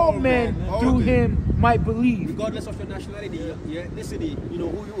 All men through him might believe. Regardless of your nationality, your ethnicity, you know,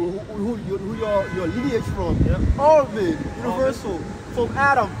 who your lineage from. All men, universal, from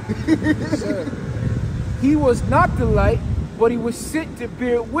Adam. He was not the light, but he was sent to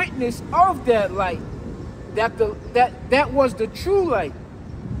bear witness of that light, that was the true light,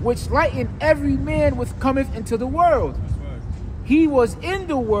 which lightened every man which cometh into the world. He was in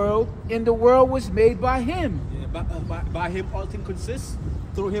the world, and the world was made by him, By him all things consist.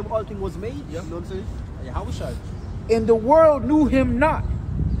 Through him all things was made. You know what I'm saying? Yahushua. And the world knew him not.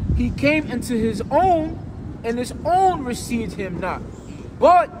 He came into his own, and his own received him not.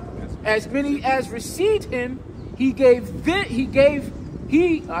 But as many as received him, as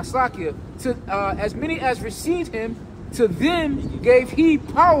many as received him, to them gave he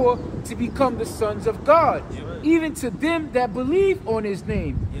power to become the sons of God, even to them that believe on his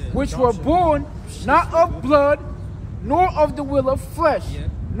name, which were born not of blood, nor of the will of flesh,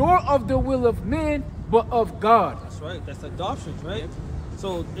 nor of the will of man, but of God. That's right. That's adoption, right?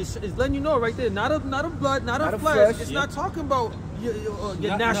 So it's letting you know right there, not of blood, not of flesh. It's not talking about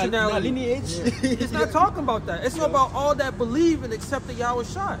your nationality. Lineage. It's not talking about that. It's about all that believe and accept the Yahweh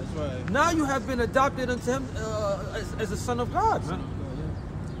Shai. That's right. Now you have been adopted into him as a son of God.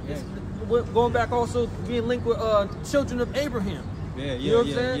 We're going back also being linked with children of Abraham. You know what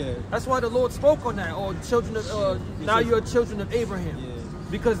I'm saying? That's why the Lord spoke on that. Or children of now you're children of Abraham.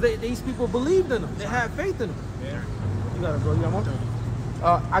 Because these people believed in him. They had faith in him. You got it, bro. You got more?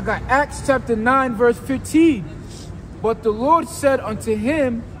 I got Acts chapter 9 verse 15. But the Lord said unto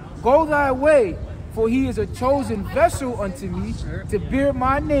him, Go thy way, for he is a chosen vessel unto me to bear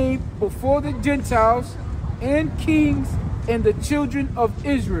my name before the Gentiles and kings and the children of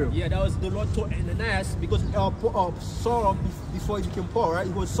Israel. Yeah, that was the Lord told Ananias, because Saul, before he became Paul, right?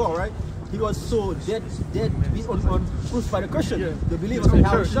 He was Saul, right? He was so dead to be on crucified the Christian, the believers in the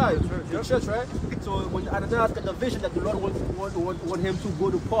church, right? So when Ananias got the vision that the Lord want him to go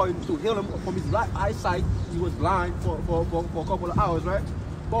to Paul to heal him from his eyesight, he was blind for a couple of hours, right?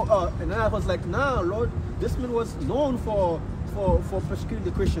 But Ananias was like, nah, Lord, this man was known for persecuting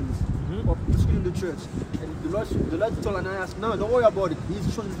the Christians, or persecuting the church. And the Lord told Ananias, no, don't worry about it. He's a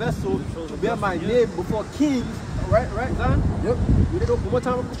chosen vessel to bear my name before kings. Right, Zan? Yep. Read it one more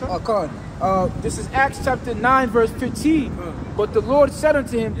time. This is Acts chapter 9, verse 15. But the Lord said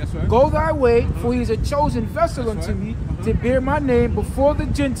unto him, Go thy way, for he is a chosen vessel unto me to bear my name before the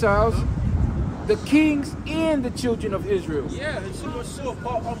Gentiles, the kings, and the children of Israel. Yeah, and so much so,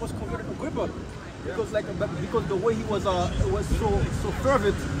 Paul almost converted Agrippa. Because the way he was so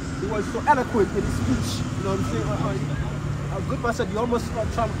fervent, he was so eloquent in his speech. You know what I'm saying? Agrippa said he almost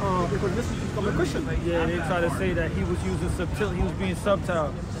tried to become a Christian. Yeah, they try to say that he was using subtlety, he was being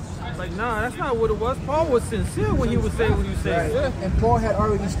subtle. Like, nah, that's not what it was. Paul was sincere when he was saying what he said. Right. And Paul had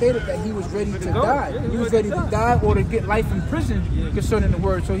already stated that he was ready to die. He was ready to die or to get life in prison concerning the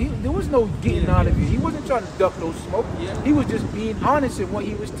word. So there was no getting out of it. He wasn't trying to duck no smoke. He was just being honest in what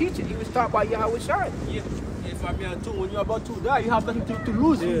he was teaching. He was taught by Yahweh Shai. If I'm here too, when you're about to die, you have nothing to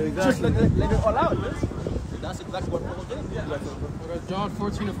lose. Just let it all out. That's exactly what Paul did. John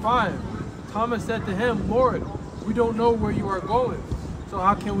 14:5. Thomas said to him, Lord, we don't know where you are going, so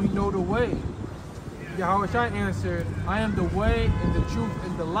how can we know the way? Yahweh Shai answered, I am the way and the truth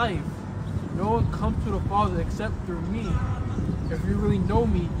and the life. No one comes to the Father except through me. If you really know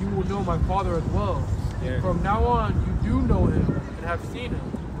me, you will know my Father as well. From now on, you do know him and have seen him.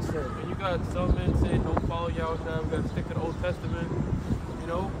 And you got some men saying, don't follow Yahweh Shai, we got to stick to the Old Testament. You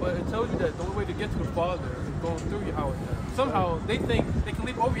know, but it tells you that the only way to get to the Father is going through Yahweh Shai. Somehow they think they can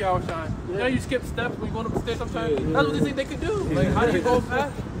leap over Yahweh Shai. You know, you skip steps when you're going up the stairs sometimes. That's what they think they can do. Like, how do you go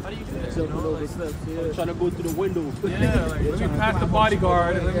fast? How do you do that? You know, like, trying to go through the window. Yeah, like, let me pass the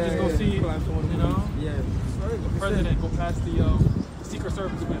bodyguard and let me just go see, you know? The president go past the Secret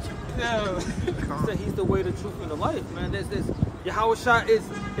Service mission. Yeah. He's the way, the truth, and the life, man. There's Yahweh Shai is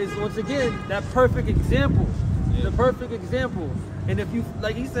once again that perfect example. The perfect example. And if you,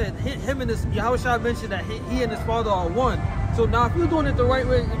 like he said, him and his, Yahweh Shai mentioned that he and his father are one. So now if you're doing it the right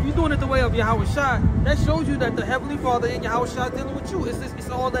way, if you're doing it the way of Yahweh Shai, that shows you that the Heavenly Father and Yahweh Shai dealing with you. It's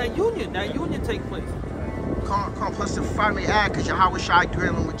all that union take place. Plus, if I may add, because Yahweh Shai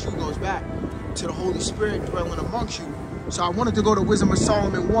dwelling with you goes back to the Holy Spirit dwelling amongst you. So I wanted to go to Wisdom of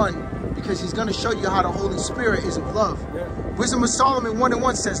Solomon 1, because he's going to show you how the Holy Spirit is of love. Wisdom of Solomon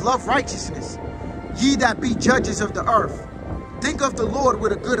 1:1 says, love righteousness, ye that be judges of the earth. Think of the Lord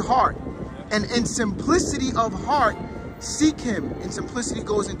with a good heart, and in simplicity of heart, seek him. And simplicity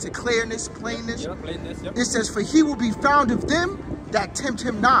goes into clearness, plainness. It says, for he will be found of them that tempt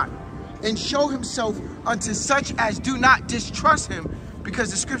him not, and show himself unto such as do not distrust him.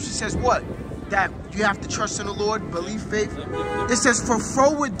 Because the scripture says what? That you have to trust in the Lord, believe, faith. It says, for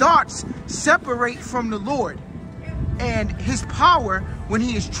froward thoughts separate from the Lord, and his power, when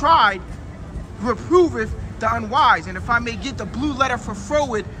he is tried, reproveth the unwise. And if I may get the blue letter for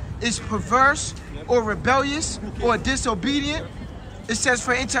froward, is perverse or rebellious or disobedient. It says,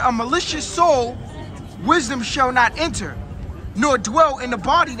 for into a malicious soul wisdom shall not enter, nor dwell in the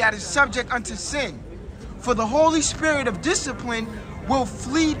body that is subject unto sin. For the Holy Spirit of discipline will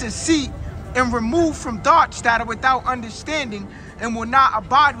flee deceit and remove from thoughts that are without understanding, and will not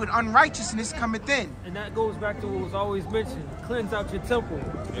abide with unrighteousness cometh in. And that goes back to what was always mentioned: cleanse out your temple.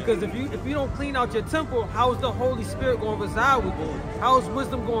 Because if you don't clean out your temple, how is the Holy Spirit going to reside with you? How is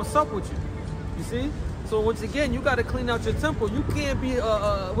wisdom going to sup with you? You see? So once again, you got to clean out your temple. You can't be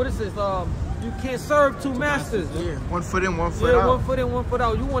what is this? You can't serve two masters. Yeah, one foot in, one foot out. One foot in, one foot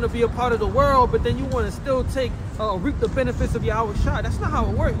out. You want to be a part of the world, but then you want to still reap the benefits of Yahweh Shai. That's not how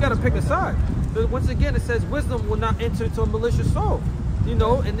it works. You got to pick a side. But once again, it says wisdom will not enter into a malicious soul. You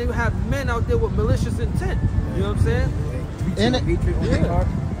know, and they have men out there with malicious intent. You know what I'm saying?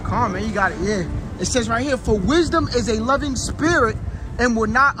 And come on, man, you got it. Yeah. It says right here, for wisdom is a loving spirit and will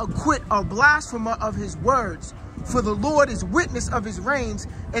not acquit a blasphemer of his words. For the Lord is witness of his reigns,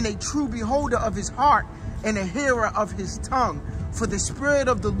 and a true beholder of his heart, and a hearer of his tongue. For the Spirit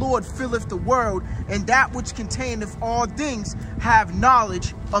of the Lord filleth the world, and that which containeth all things have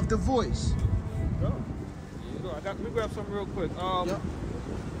knowledge of the voice. Let me grab something real quick. I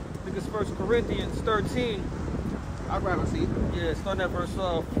think it's 1 Corinthians 13. I'll grab a seat. Yeah, starting at verse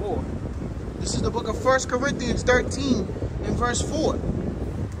 4. This is the book of 1 Corinthians 13 and verse 4.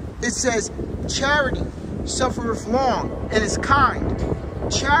 It says, charity suffereth long and is kind.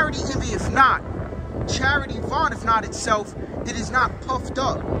 Charity envieth not. Charity vaunteth not itself. It is not puffed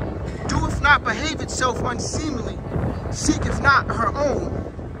up. Doeth not behave itself unseemly. Seeketh not her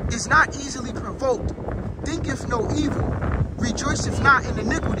own. Is not easily provoked. Thinketh no evil. Rejoiceth not in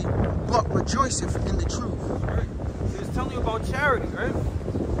iniquity, but rejoiceth in the truth. Right. It's telling you about charity, right?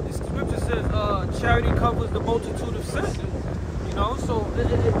 The scripture says charity covers the multitude of sins. You know, so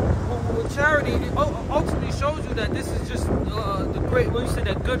with charity, it ultimately shows you that this is just the great, when you say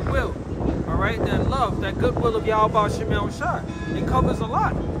that goodwill, all right, that love, that goodwill of Yahweh Shem Shai. It covers a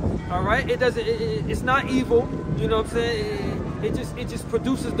lot, all right. It doesn't. It's not evil. You know what I'm saying? It just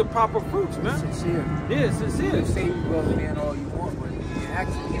produces the proper fruits, man. Sincere. Yeah, sincere. You say you love a man all you want, but in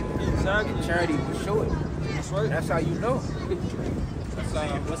action, exactly. Charity will show it. That's right. That's how you know.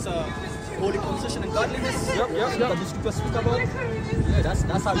 What's holy conversation and godliness? Yep. That the scripture speak about. Yeah,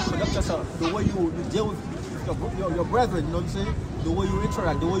 that's how you conduct yourself. The way you deal with your brethren, you know what I'm saying? The way you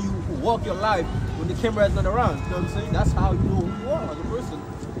interact, the way you walk your life when the camera is not around, you know what I'm saying? That's how you know who you are as a person.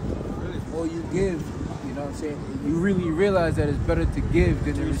 Really. Or you give, you know what I'm saying? You really realize that it's better to give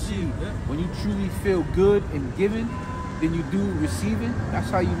than to receive. Yeah. When you truly feel good in giving than you do receiving, that's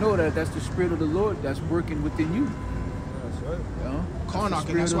how you know that that's the Spirit of the Lord that's working within you. That's right. You know? Karnak,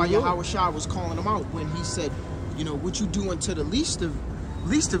 and that's why Yahweh Shai was calling them out when he said, you know, what you do unto the least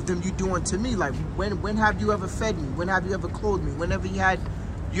of them, you do unto me. Like, when have you ever fed me? When have you ever clothed me? Whenever you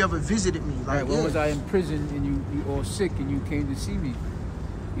ever visited me? Like, right, when was I in prison and you all sick and you came to see me?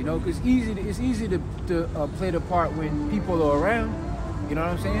 You know, because it's easy to play the part when people are around. You know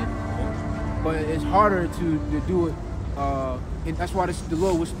what I'm saying? But it's harder to do it. And that's why the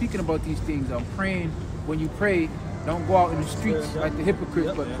Lord was speaking about these things. I'm praying. When you pray, don't go out in the streets like the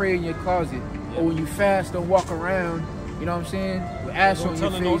hypocrites, but pray in your closet. Or when you fast, don't walk around, you know what I'm saying, with ash on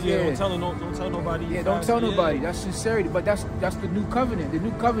your face. Don't tell nobody. Yeah, don't tell nobody. That's sincerity. But that's the new covenant. The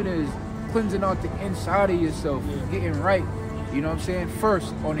new covenant is cleansing out the inside of yourself, getting right. You know what I'm saying?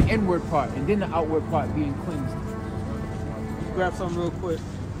 First on the inward part, and then the outward part being cleansed. Grab something real quick.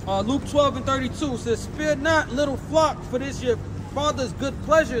 Luke 12 and 32 says, "Fear not, little flock, for this your Father's good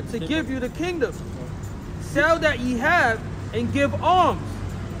pleasure to give you the kingdom. Sell that ye have, and give alms.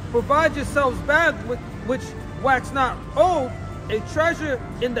 Provide yourselves bags which wax not old, a treasure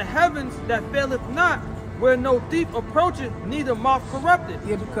in the heavens that faileth not, where no thief approacheth, neither moth corrupted."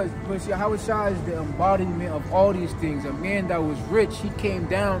 Yeah, because Yahweh Shai is the embodiment of all these things. A man that was rich, he came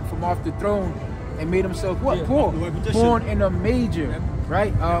down from off the throne and made himself what? Yeah, poor. Born in a manger,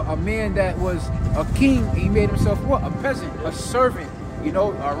 right? A man that was a king, he made himself what? A peasant, a servant, you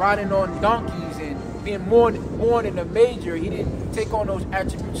know, riding on donkeys and being born in a manger. He didn't take on those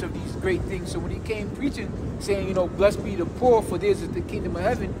attributes of these great things. So when he came preaching, saying, you know, blessed be the poor, for theirs is the kingdom of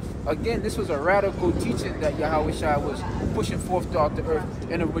heaven. Again, this was a radical teaching that Yahweh Shai was pushing forth throughout the earth.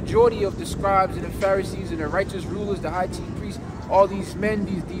 And a majority of the scribes and the Pharisees and the righteous rulers, the high chief priests, all these men,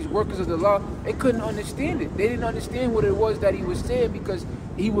 these workers of the law, they couldn't understand it. They didn't understand what it was that he was saying, because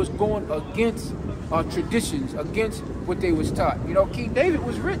he was going against traditions, against what they was taught. You know, King David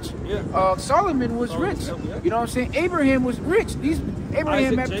was rich. Yeah. Solomon was rich. Yeah. You know what I'm saying? Abraham was rich.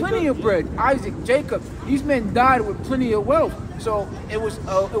 Abraham had plenty of bread. Isaac, Jacob. These men died with plenty of wealth. So it was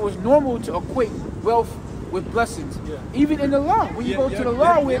normal to equate wealth with blessings. Yeah. Even in the law, when you go to the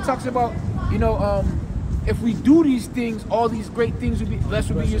law, where it talks about, you know, if we do these things, all these great things will be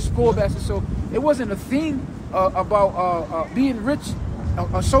blessed will be your spoil basket. So it wasn't a thing about being rich,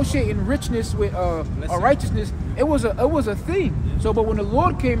 associating richness with righteousness. It was a thing. So, but when the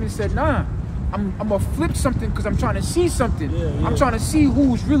Lord came and said, nah, I'm gonna flip something because I'm trying to see something. I'm trying to see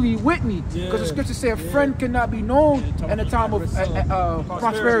who's really with me. Because the scripture says a friend cannot be known in a time of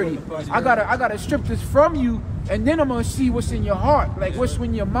prosperity. I gotta strip this from you, and then I'm gonna see what's in your heart, like what's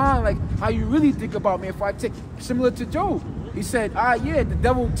in your mind, like how you really think about me. If I take similar to Job, he said, the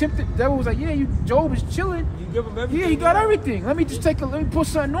devil tempted. The devil was like, Job is chilling. You give him everything. Yeah, he got everything. Let me just let me put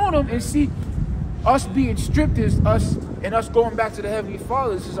something on him and see. Us being stripped is us, and us going back to the Heavenly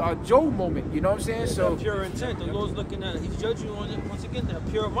Father. This is our Job moment, you know what I'm saying? So pure intent. The Lord's looking at it. He's judging you on it once again, that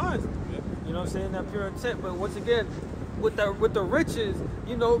pure mind. You know what I'm saying? That pure intent. But once again, with the riches,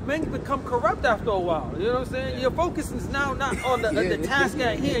 you know, men become corrupt after a while. You know what I'm saying? Your focus is now not on the task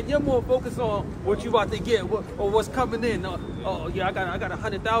at hand. You're more focused on what you about to get, or what's coming in. I got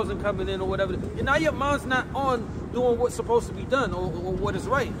 100,000 coming in, or whatever. And now your mind's not on doing what's supposed to be done, or what is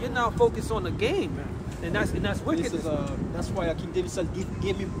right. You're now focused on the game, man. And that's wicked. That's why King David said,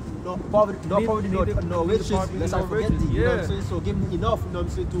 "Give me no poverty, no riches, lest I forget thee." You know what I'm saying? So give me enough, you know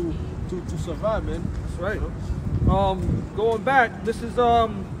what I'm saying, to survive, man. That's right. Going back, this is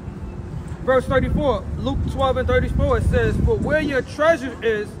verse 34, Luke 12 and 34. It says, "For where your treasure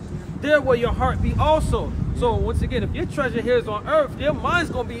is, there will your heart be also." So once again, if your treasure here is on earth, your mind's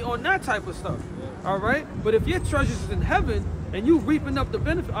gonna be on that type of stuff. All right, but if your treasure is in heaven and you reaping up the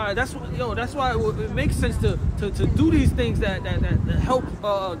benefit, all right, that's why it makes sense to do these things that help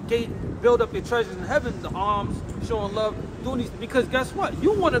build up your treasures in heaven. The alms, showing love, doing these, because guess what?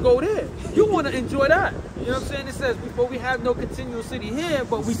 You want to go there. You want to enjoy that. You know what I'm saying? It says, "Before we have no continual city here,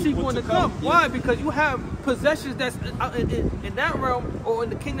 but we seek one to come." Why? Because you have possessions that's in that realm or in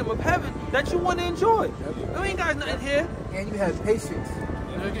the kingdom of heaven that you want to enjoy. You ain't got nothing here. And you have patience.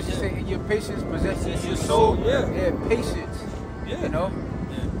 You know, just say your patience possesses your soul. Yeah, patience. Yeah. You know?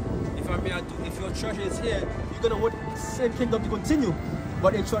 Yeah. If your treasure is here, you're gonna want the same kingdom to continue.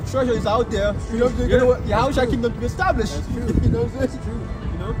 But if your treasure is out there, you know, you're gonna want the Yahushua kingdom to be established. That's true. You know, that's true.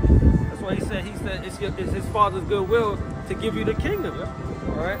 You know? That's why he said it's his Father's good will to give you the kingdom.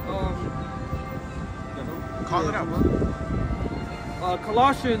 All right. Call it out, bro.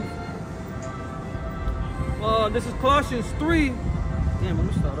 Colossians. This is Colossians 3. Damn, let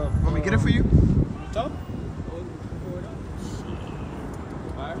me start up. Want me to get it for you? Top?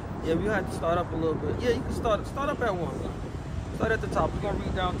 Yeah, we had to start up a little bit. Yeah, you can start up at 1. Start at the top. We're gonna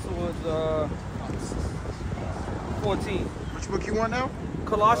read down towards 14. Which book you want now?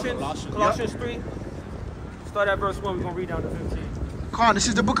 Colossians 3. Start at verse 1. We're gonna read down to 15. Khan, this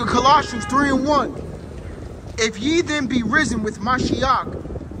is the book of Colossians 3 and 1. "If ye then be risen with Mashiach,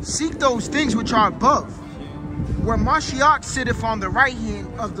 seek those things which are above, where Mashiach sitteth on the right hand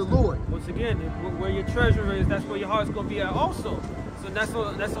of the Lord." Once again, where your treasure is, that's where your heart's gonna be at also. So that's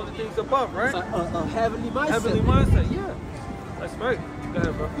all the things above, right? It's like a heavenly mindset. Heavenly mindset, yeah. That's right. Go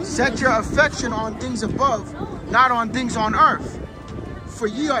ahead, bro. "Set your affection on things above, not on things on earth. For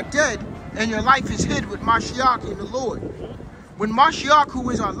ye are dead, and your life is hid with Mashiach in the Lord. When Mashiach,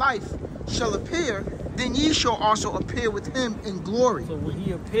 who is our life, shall appear, then ye shall also appear with him in glory." So when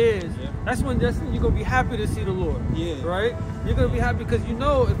he appears, that's when you're going to be happy to see the Lord. Yeah. Right? You're going to be happy because you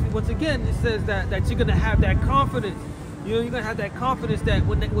know, once again, it says that you're going to have that confidence. You know, you're going to have that confidence that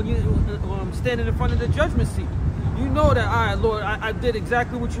when you're standing in front of the judgment seat, you know that, all right, Lord, I did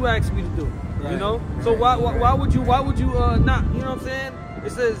exactly what you asked me to do. Right. You know? So why would you not, you know what I'm saying?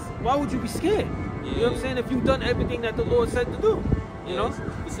 It says, why would you be scared? Yeah. You know what I'm saying? If you've done everything that the Lord said to do. You know?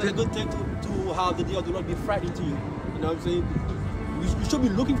 It's a good thing to have the day of the Lord be frightening to you. You know what I'm saying? You should be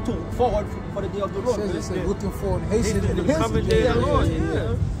looking forward for the day of the Lord. It says looking forward, hastening the coming day of the Lord.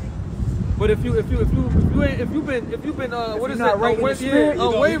 Yeah. But if you've been what is that? Right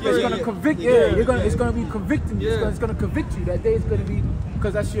unwavering, it's gonna convict you. It's gonna be convicting you. It's gonna convict you. That day is gonna be,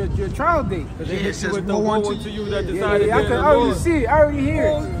 because that's your trial day. It says with the woe woe unto you that decided. I already see it. I already hear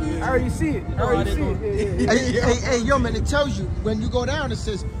it. I already see it. Hey, yo, man, it tells you when you go down. It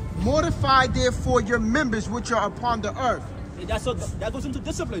says, "Mortify therefore your members which are upon the earth." That goes into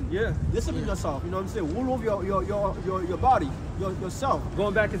discipline. Yeah. Discipline yourself. You know what I'm saying? Rule over your body, yourself.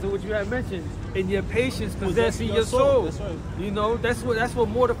 Going back into what you had mentioned, in your patience possessing your soul. That's right. You know, that's what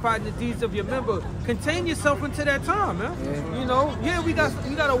mortifying the deeds of your member. Contain yourself into that time, man. Yeah. You know, we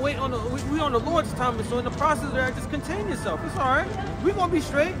gotta wait on we on the Lord's time, and so in the process of that, just contain yourself. It's all right. We're gonna be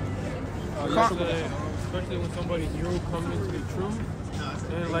straight. especially when somebody new comes into the truth,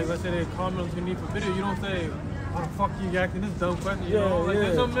 and like let's say they comment underneath a video, you don't say, "Why the fuck you asking this dumb question?" You know, like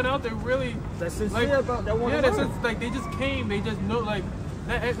there's some men out there really that's sincere like, about that one. Yeah, that's like they just came, they just know like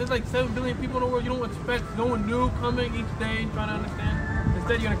that. There's like 7 billion people in the world. You don't expect no one new coming each day trying to understand.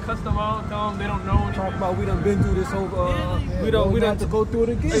 Instead, you're gonna cuss them out, tell them they don't know anything. Talk about we done been through this whole. Yeah, we don't have to go through it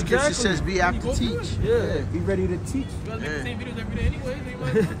again. Exactly. Scripture says be apt to teach. Yeah, be ready to teach. You guys make the same videos every day anyway. So you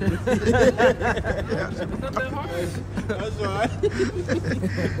might. It's not that hard. That's right.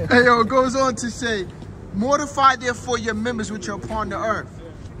 Hey, yo, it goes on to say, mortify therefore your members which are upon the earth: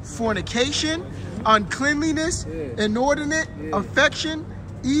 fornication, uncleanliness, inordinate affection,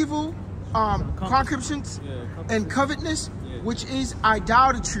 evil, concupiscence, and covetousness, which is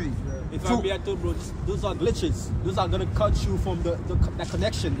idolatry. If I'm being told, bro, those are glitches. Those are gonna cut you from that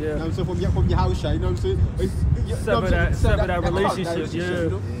connection. You know what I'm saying? From your house, you know what I'm saying? Sever that relationship.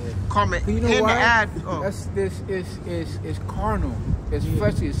 Yeah. Comment. You know in why? the ad. That's this is carnal. It's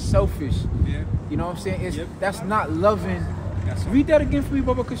fleshly. It's selfish. Yeah. You know what I'm saying? It's that's not loving. Read that again for me,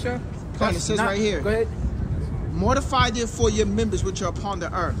 Baba Kasha. It says right here. Go ahead. Mortify therefore your members which are upon the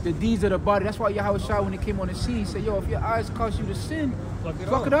earth. The deeds of the body. That's why Yahweh Shai, when he came on the scene, he said, yo, if your eyes cause you to sin,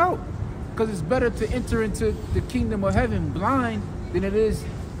 pluck it out. Because it's better to enter into the kingdom of heaven blind than it is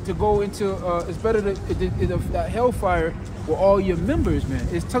to go into, it's better to that hellfire with all your members, man.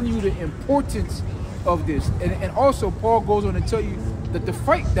 It's telling you the importance of this. And also, Paul goes on to tell you that the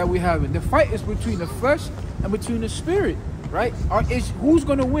fight that we're having, the fight is between the flesh and between the spirit, right? Who's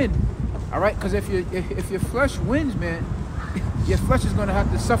going to win? All right, because if your flesh wins, man, your flesh is going to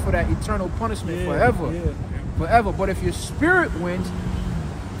have to suffer that eternal punishment forever. Forever. But if your spirit wins,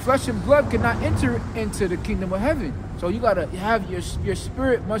 flesh and blood cannot enter into the kingdom of heaven. So you got to have your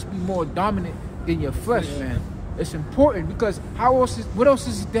spirit must be more dominant than your flesh, man. It's important because what else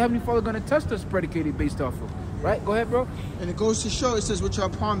is the Heavenly Father going to test us predicated based off of? Right? Go ahead, bro. And it goes to show, it says, which are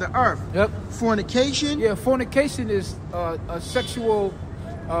upon the earth. Yep. Fornication. Yeah, fornication is sexual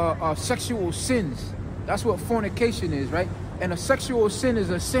sins. That's what fornication is, right? And a sexual sin is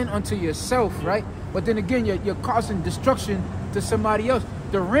a sin unto yourself, right? But then again, you're causing destruction to somebody else.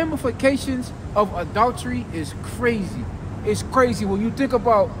 The ramifications of adultery is crazy. It's crazy when you think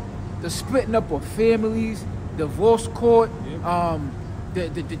about the splitting up of families, divorce court,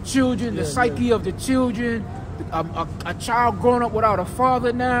 the children, the psyche of the children, a child growing up without a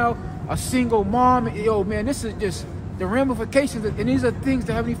father now, a single mom. Yo, man, this is just the ramifications, and these are things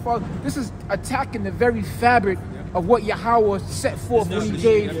the Heavenly Father, this is attacking the very fabric of what Yahweh set forth when he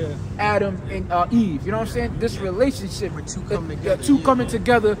gave Adam and Eve. You know what I'm saying? This relationship, two coming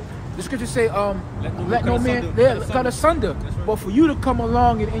together. The scriptures say, let no man cut asunder. But for you to come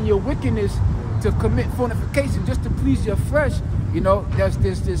along and in your wickedness to commit fornication just to please your flesh, you know,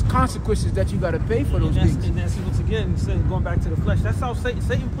 there's consequences that you got to pay for those things. And that's once again going back to the flesh. That's how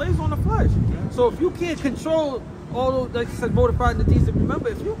Satan plays on the flesh. So if you can't control all those, like you said, mortified in the deeds, remember,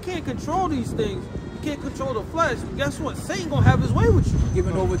 if you can't control these things, you can't control the flesh, guess what? Satan gonna have his way with you.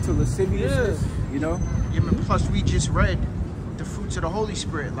 Giving over to lasciviousness, you know? Yeah, but plus we just read the fruits of the Holy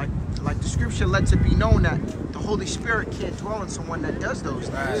Spirit. Like the scripture lets it be known that the Holy Spirit can't dwell in someone that does those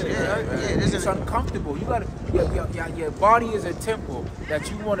things. It's uncomfortable. You gotta your body is a temple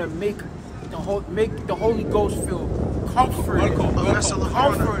that you want to make the Holy Ghost feel comforted,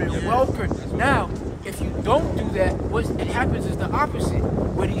 welcome. Now, if you don't do that, what happens is the opposite.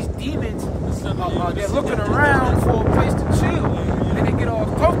 Where these demons, they're looking around for a place to chill, and they get all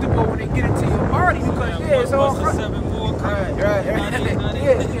comfortable when they get into your body because it's all party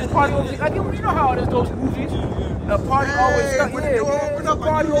over. Like, you know how it is, those movies. The party always stuck. The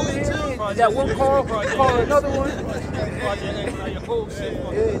party over here. That one call another one.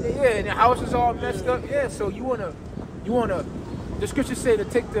 And the house is all messed up. Yeah, so you wanna. The scriptures say to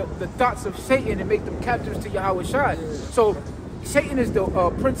take the thoughts of Satan and make them captives to Yahweh Shai. So Satan is the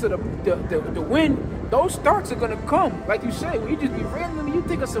prince of the wind. Those thoughts are gonna come, like you say. When you just be randomly, you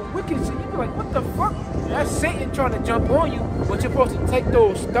think of some wicked shit. You be like, what the fuck? That's Satan trying to jump on you. But you're supposed to take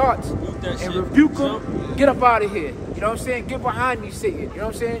those thoughts and rebuke them. Get up out of here. You know what I'm saying? Get behind me, Satan. You know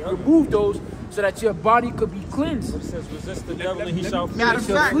what I'm saying? Remove those so that your body could be cleansed. It says, resist the devil and he shall flee. Matter of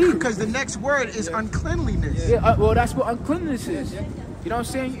fact, because the next word is uncleanliness. Yeah, well, that's what uncleanliness is. You know what I'm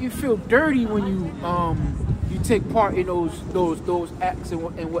saying? You feel dirty when you take part in those acts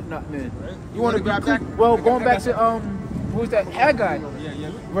and whatnot, man. You want to grab that? Well, going back to who was that? Haggai.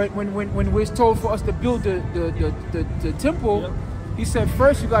 Right when we're told for us to build the temple, he said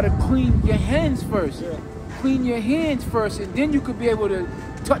first you got to clean your hands first. Clean your hands first, and then you could be able to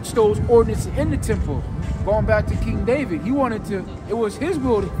touch those ordinances in the temple. Going back to King David, he wanted to, it was his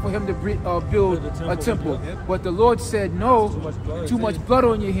will for him to build a temple. But the Lord said, no, too much blood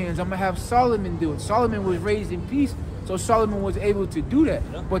on your hands. I'm going to have Solomon do it. Solomon was raised in peace, so Solomon was able to do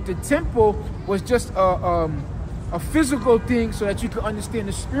that. But the temple was just a physical thing so that you could understand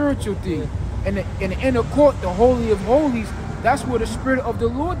the spiritual thing. And in the inner court, the Holy of Holies, that's where the Spirit of the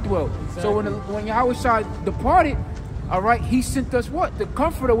Lord dwelt. Exactly. So when Yahushua departed, all right, he sent us what? The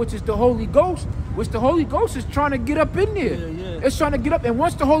Comforter, which is the Holy Ghost, which the Holy Ghost is trying to get up in there. It's trying to get up. And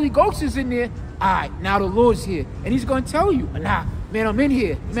once the Holy Ghost is in there, all right, now the Lord's here. And he's going to tell you, nah, man, I'm in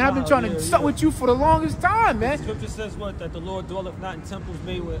here. Man, I've been trying to sup with you for the longest time, man. The scripture says what? That the Lord dwelleth not in temples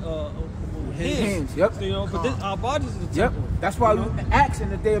made with hands. Yep. So, you know, but our bodies is the temple. Yep. That's why Acts in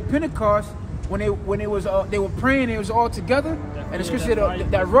the day of Pentecost, when they were praying, it was all together, and the scripture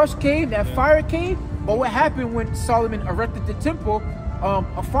said that rush came, that fire came. But what happened when Solomon erected the temple?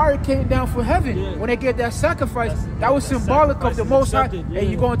 A fire came down from heaven when they gave that sacrifice. That was symbolic of the Most High. And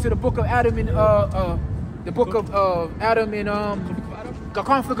you go into the book of Adam and the book of Adam and the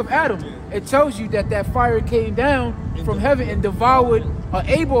conflict of Adam. It tells you that fire came down from heaven and devoured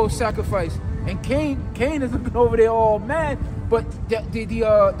Abel's sacrifice. And Cain is looking over there all mad. But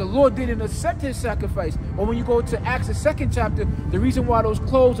the Lord didn't accept his sacrifice. But when you go to Acts, the 2nd chapter, the reason why those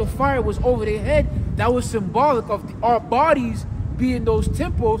clothes of fire was over their head, that was symbolic of our bodies being those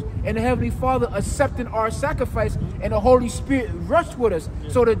temples, and the Heavenly Father accepting our sacrifice, and the Holy Spirit rushed with us.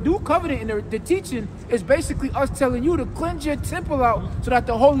 So the new covenant and the teaching is basically us telling you to cleanse your temple out so that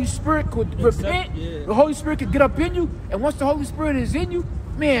the Holy Spirit could repent, the Holy Spirit could get up in you, and once the Holy Spirit is in you,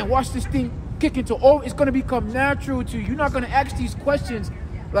 man, watch this thing kick into over. It's going to become natural to you. You're not going to ask these questions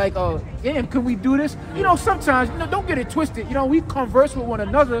like, damn, can we do this? You know, sometimes, don't get it twisted. You know, we converse with one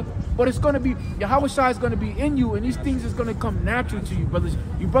another, but it's going to be, Yahushua is going to be in you, and these things is going to come natural to you, brothers.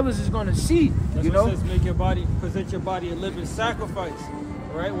 You brothers is going to see, That's you know. It says present your body a living sacrifice.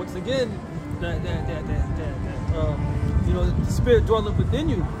 All right, once again, you know, the Spirit dwelling within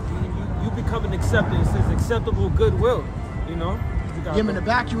you, you become an acceptance. It says acceptable goodwill, you know. Yeah, I'm going to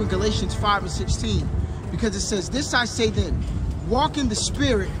back you in Galatians 5:16, because it says, this I say then, walk in the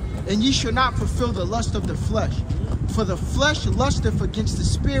Spirit, and ye shall not fulfill the lust of the flesh. For the flesh lusteth against the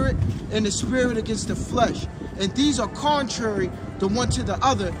Spirit, and the Spirit against the flesh. And these are contrary the one to the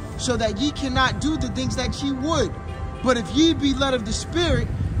other, so that ye cannot do the things that ye would. But if ye be led of the Spirit,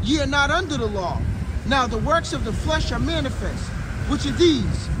 ye are not under the law. Now the works of the flesh are manifest, which are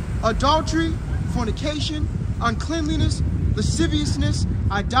these: adultery, fornication, uncleanliness, lasciviousness,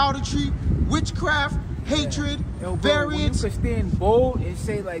 idolatry, witchcraft, hatred, variance. You could stand bold and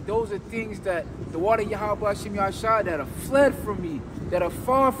say, like, those are things that the water Yahweh Shem Yahshua that are fled from me, that are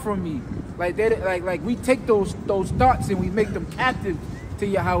far from me. Like like we take those thoughts and we make them captive to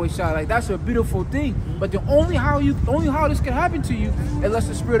Yahweh Shah. Like, that's a beautiful thing. But the only how this can happen to you unless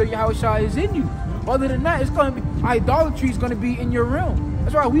the Spirit of Yahweh Shah is in you. Other than that, it's going to be idolatry is going to be in your realm.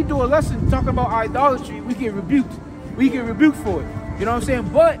 That's why we do a lesson talking about idolatry. We get rebuked. We get rebuked for it. You know what I'm saying?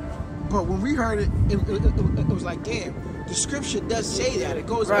 But when we heard it, it was like, damn, the scripture does say that. It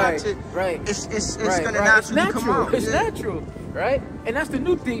goes back to it's going to naturally come out. It's natural, right? And that's the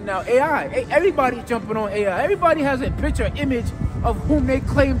new thing now. AI. Everybody's jumping on AI. Everybody has a picture, image of whom they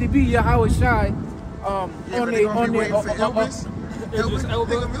claim to be Yahweh Shai. On Elvis.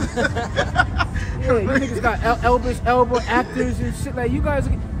 Yeah, you niggas got Elvis, Elba, actors and shit. Like, you guys.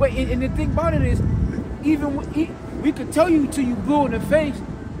 But and the thing about it is, we could tell you till you blue in the face,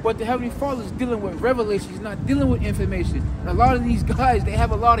 but the Heavenly Father is dealing with revelation. He's not dealing with information. And a lot of these guys, they have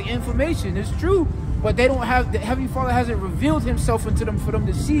a lot of information. It's true, but they don't have, the Heavenly Father hasn't revealed Himself into them for them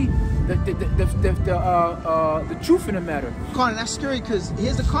to see the truth in the matter. Colin, that's scary, because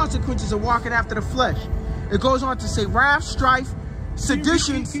here's the consequences of walking after the flesh. It goes on to say wrath, strife,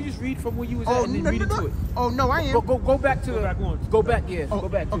 sedition. Can you just read from where you was at and then read into it? Oh, no, I am. Go back to go back.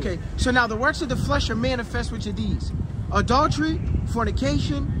 Okay, so now the works of the flesh are manifest, which are these: adultery,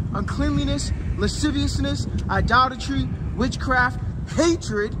 fornication, uncleanliness, lasciviousness, idolatry, witchcraft,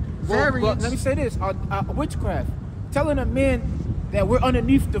 hatred, variance. Well, let me say this: witchcraft. Telling a man that we're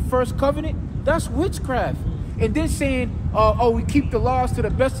underneath the first covenant, that's witchcraft. And then saying, we keep the laws to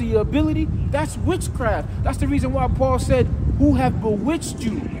the best of your ability, that's witchcraft. That's the reason why Paul said, who have bewitched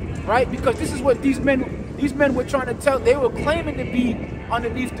you, right? Because this is what these men were trying to tell. They were claiming to be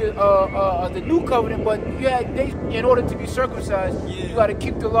underneath the new covenant, but in order to be circumcised, you got to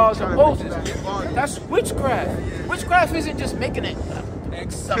keep the laws of Moses. That's witchcraft. Witchcraft isn't just making a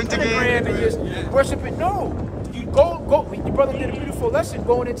pentagram and just worship it. No. You go. Your brother did a beautiful lesson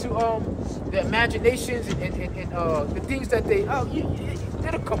going into the imaginations and the things that they.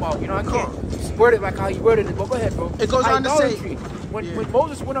 it'll come out. You know, I can't word it like how you worded it. But go ahead, bro. It goes on to say, when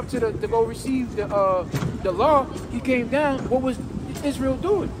Moses went up to go receive the law, he came down. What was Israel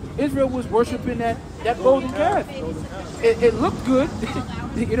doing? Israel was worshiping that golden calf. It looked good.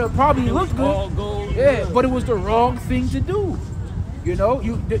 You know, probably looked good. Yeah, but it was the wrong thing to do. You know,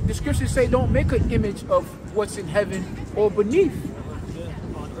 the scriptures say don't make an image of what's in heaven or beneath.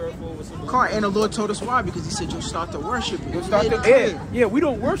 And the Lord told us why, because he said you'll start to worship it. You'll start to, we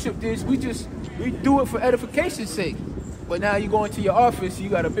don't worship this. We do it for edification's sake. But now you go into your office, you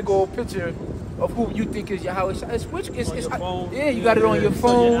got a big old picture of who you think is Yahweh. You got it on your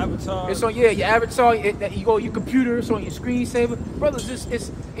phone. It's on your avatar. You go your computer. It's on your screensaver. Brothers,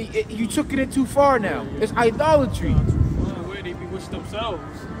 you took it too far now. It's idolatry. Where they bewitch themselves.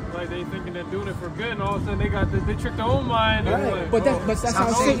 Like they thinking they're doing it for good, and all of a sudden they trick their own mind. Right. But that's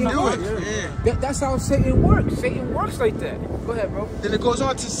how Satan works. Yeah. That's how Satan works. Satan works like that. Go ahead, bro. Then it goes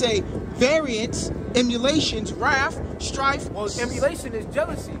on to say variance, emulations, wrath, strife. Well, emulation is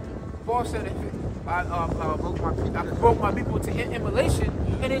jealousy. Paul said, I broke my people to emulation,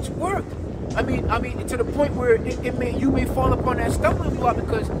 and it's worked. I mean, to the point where you may fall upon that stumbling block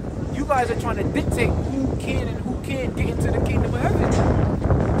because you guys are trying to dictate who can and who can't get into the kingdom of heaven.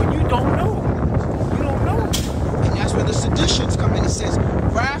 When you don't know. You don't know. And that's where the seditions come in. It says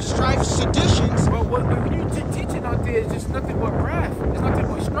wrath, strife, seditions. Well, when you're teaching out there, it's just nothing but wrath. It's nothing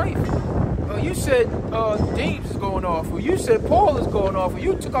but strife. You said James is going off, or you said Paul is going off, or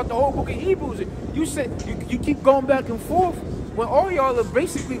you took out the whole book of Hebrews. You said you keep going back and forth when all y'all are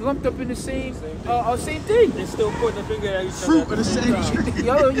basically lumped up in the same thing. They're still pointing the finger at each other. Fruit of the same tree.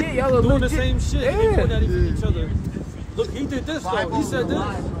 Y'all are doing the same shit. Yeah. They pointing at each other. Look, he did this though. He said this.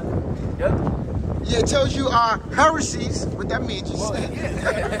 Yep. Yeah, it tells you heresies, what that means.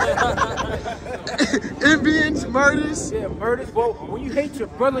 Envyings, murders. Yeah, murders. Well, when you hate your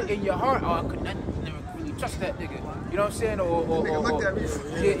brother in your heart, I could never really trust that nigga. You know what I'm saying?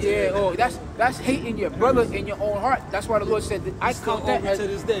 Or that's hating your brother in your own heart. That's why the Lord said that I count that as to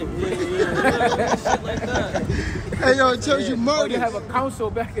this day. Shit like that. Hey, yo, it tells you murder. You have a council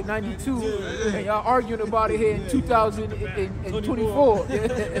back in '92, and y'all arguing about it here in 2024.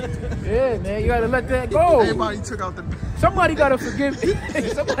 Yeah, man, you gotta let that go. Everybody took out the. Somebody gotta forgive.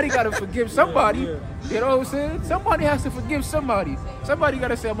 Somebody gotta forgive somebody. You know what I'm saying? Somebody has to forgive somebody. Somebody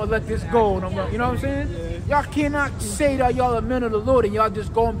gotta say, I'm gonna let this go, and I'm gonna, you know what I'm saying? Y'all cannot say that y'all are men of the Lord and y'all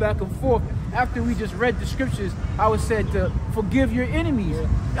just going back and forth. After we just read the scriptures, I was said to forgive your enemies.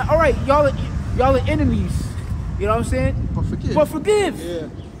 All right, y'all are enemies. You know what I'm saying? But forgive. Yeah.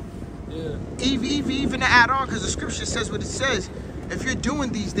 Even to add on, because the scripture says what it says. If you're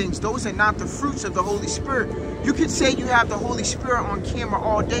doing these things, those are not the fruits of the Holy Spirit. You could say you have the Holy Spirit on camera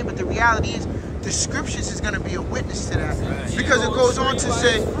all day, but the reality is the scriptures is going to be a witness to that. Right. Because it goes on to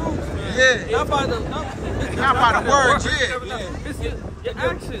say, not by the words, It's your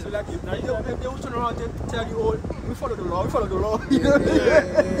actions. Like, they will turn around and tell you, oh, we follow the law, we follow the law. You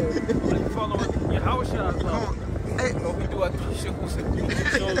follow Yahweh law. Hey, we do our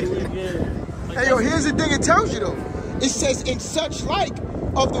hey, yo, here's the thing it tells you, though. It says, in such like,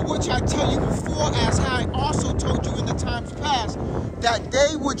 of the which I tell you before, as I also told you in the times past, that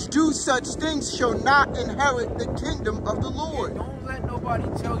they which do such things shall not inherit the kingdom of the Lord. Don't let nobody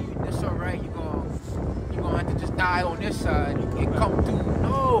tell you this, all right, you're gonna have to just die on this side and come through.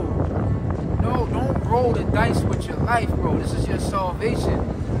 No, don't roll the dice with your life, bro. This is your salvation.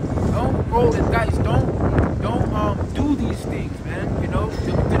 Don't roll the dice. Don't do these things, man. You know,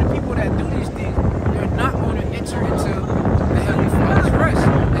 to the people that do these things, they're not going to enter into the Heavenly Father's rest.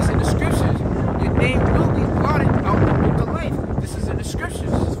 It's in the scriptures. Your name will be blotted out the book of life. This is in the scriptures.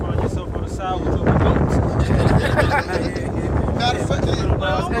 Just find yourself on the side with your goats. Matter of fact,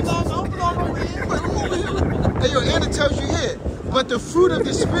 hey, yo, and it tells you here, but the fruit of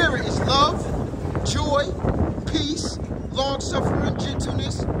the Spirit is love, joy, peace, long-suffering,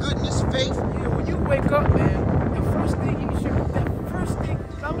 gentleness, goodness, faith. Yeah, when you wake up, man, the first thing,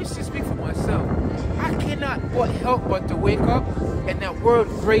 let me just speak for myself. I cannot but help but to wake up, and that word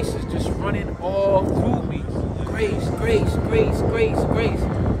grace is just running all through me. Grace, grace, grace, grace, grace.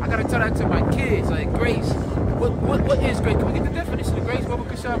 I gotta tell that to my kids, like grace. What is grace? Can we get the definition of grace, Baba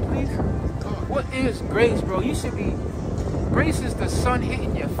Kashab, please? What is grace, bro? You should be. Grace is the sun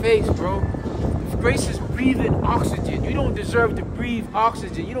hitting your face, bro. Grace is breathing oxygen. You don't deserve to breathe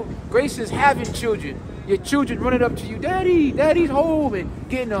oxygen. Grace is having children. Your children running up to you, Daddy's home, and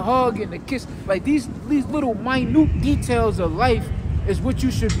getting a hug and a kiss. Like these little minute details of life is what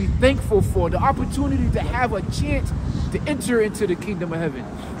you should be thankful for. The opportunity to have a chance to enter into the kingdom of heaven.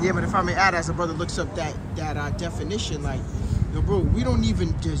 Yeah, but if I may add, as a brother looks up that definition, like Yo, bro, we don't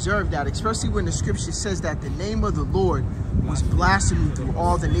even deserve that, especially when the scripture says that the name of the Lord was blasphemed through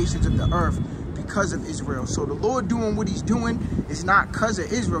all the nations of the earth because of Israel. So the Lord doing what he's doing is not because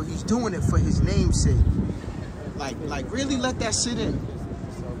of Israel. He's doing it for his name's sake. Like really let that sit in.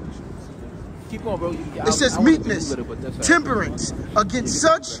 Keep going, bro. It says meekness, temperance. Against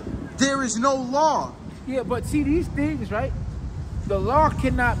such, there is no law. Yeah, but see these things, right? The law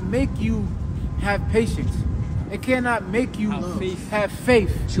cannot make you have patience. It cannot make you have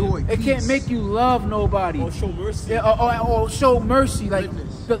faith. Joy, it can't make you love nobody. Or show mercy. Or show mercy. Like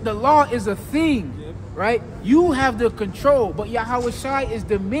the law is a thing, right? You have the control, but Yahweh Shai is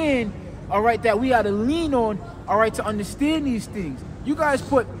the man, all right, that we got to lean on, all right, to understand these things. You guys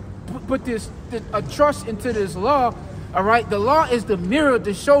put a trust into this law, all right? The law is the mirror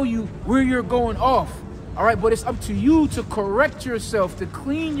to show you where you're going off, all right? But it's up to you to correct yourself, to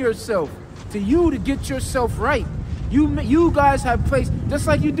clean yourself, to you to get yourself right. You guys have placed, just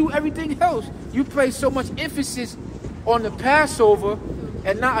like you do everything else, you place so much emphasis on the Passover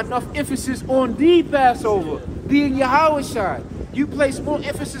and not enough emphasis on the Passover, being Yahweh Shai. You place more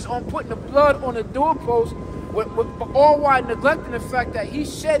emphasis on putting the blood on the doorpost, all while neglecting the fact that he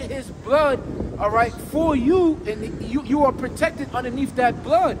shed his blood, all right, for you, and you are protected underneath that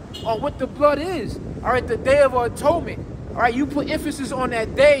blood, on what the blood is, all right, the Day of Atonement. All right, you put emphasis on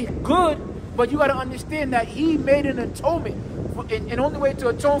that day, good, but you got to understand that he made an atonement. And the only way to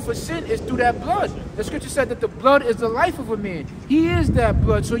atone for sin is through that blood. The scripture said that the blood is the life of a man. He is that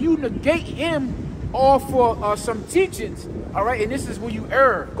blood. So you negate him all for some teachings. All right, and this is where you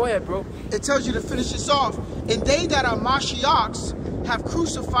err. Go ahead, bro. It tells you to finish this off. And they that are Mashiachs have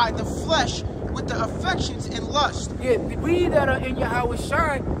crucified the flesh with the affections and lust. Yeah, we that are in Yahweh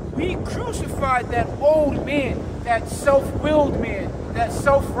Shai, we crucified that old man, that self-willed man, that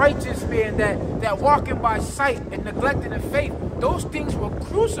self-righteous man, that walking by sight and neglecting the faith. Those things were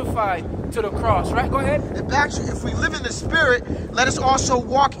crucified to the cross, right? Go ahead. And back to, if we live in the Spirit, let us also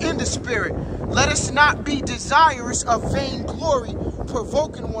walk in the Spirit. Let us not be desirous of vain glory,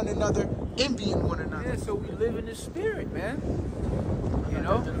 provoking one another, envying one another. Yeah, so we live in the Spirit, man. You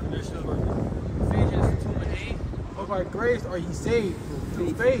know? Ephesians 2:8. For by grace are ye saved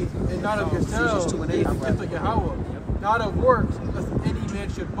through faith, and not of yourselves, the gift of Yahweh, not of works, lest any man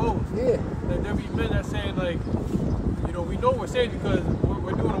should boast. Yeah. Like there be men that saying like, you know, we know we're saved because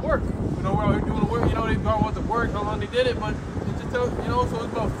we're doing the work. You know, we're out here doing the work. You know, they talk about the work, how long they did it, but it's just, you know, so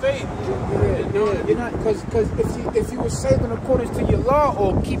it's about faith. Yeah. You're not, because if you were saved in accordance to your law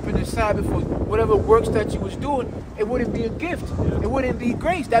or keeping the Sabbath or whatever works that you was doing, it wouldn't be a gift. It wouldn't be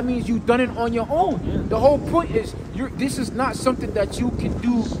grace. That means you've done it on your own. Yeah. The whole point is this is not something that you can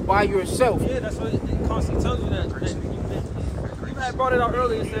do by yourself. Yeah, that's what it constantly tells you that. I brought it out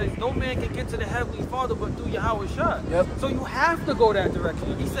earlier. It says no man can get to the Heavenly Father but through Yahweh Shai. Yep. So you have to go that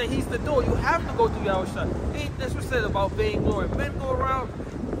direction. He said he's the door. You have to go through Yahweh Shai. That's what it said about vain glory. Men go around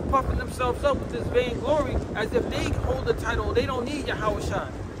puffing themselves up with this vain glory as if they hold the title. They don't need Yahweh Shai.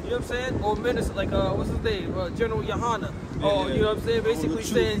 You know what I'm saying? Or minister, like, what's his name? General Yohana. Oh, you know what I'm saying? Basically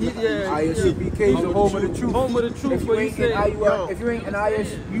saying, ISUPK is the home of the truth. Home of the truth. If you ain't an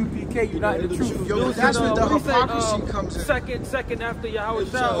ISUPK, you're not in the truth. Yo, that's where the hypocrisy comes in. Second after Yahweh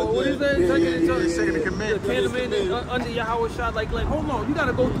Shai. What is that? Second in command. Under Yahweh Shai. Like, hold on. You got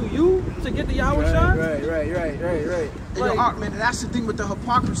to go through you to get the Yahweh Shai? Right. Like, man, that's the thing with the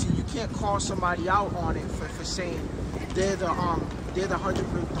hypocrisy. You can't call somebody out on it for saying they're the home of the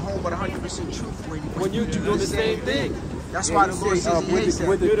 100% truth when you do the same thing. That's why the Lord says he hates that.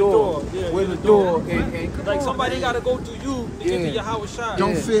 With the door. And like somebody got to go through you to get to Yahweh Shai.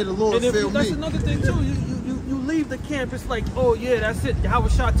 Don't fear the Lord, fear me. That's another thing too. You leave the camp. It's like, oh yeah, that's it. Yahweh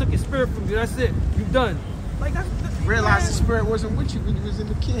Shai took his spirit from you. That's it. You done. Like that's realize the spirit wasn't with you when you was in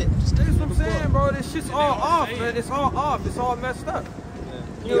the camp. That's what I'm saying, bro. This shit's all off, man. It's all off. It's all messed up.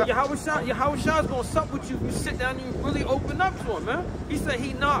 You know, Yahweh Shai's gonna sup with you if you sit down and you really open up to him, man. He said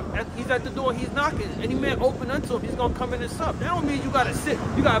he knocked. He's at the door, he's knocking. Any man open unto him, he's gonna come in and sup. That don't mean you gotta sit.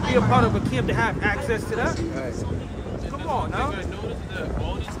 You gotta be a part of a camp to have access to that. Come on now. You guys notice that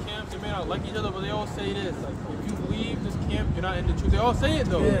all these camps, they may not like each other, but they all say this. Like, if you leave this camp, you're not in the truth. They all say it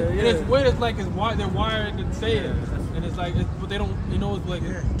though. Yeah. And it's weird, it's like they're wired to say it. And it's like, but they don't, you know, it's like,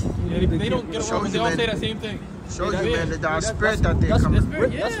 they don't get around, but they all say that same thing. Shows you, man, that spirit that they're coming.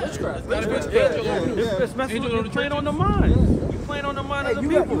 That's witchcraft. It's messing with you, playing on the mind. You playing on the mind of the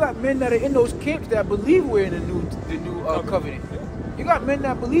people. You got men that are in those camps that believe we're in the new covenant. You got men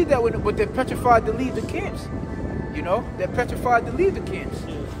that believe that, but they're petrified to leave the camps. You know, they're petrified to leave the camps.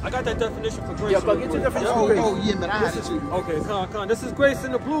 I got that definition for grace. Yeah, but get your definition for grace. Oh, yeah, man, I had it too. Okay, come on. This is grace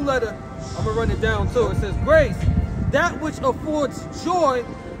in the blue letter. I'm going to run it down too. It says, grace that which affords joy,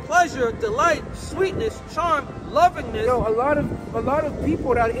 pleasure, delight, sweetness, charm, lovingness. Yo, a lot of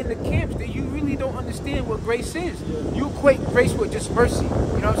people that are in the camps that you really don't understand what grace is. You equate grace with just mercy. You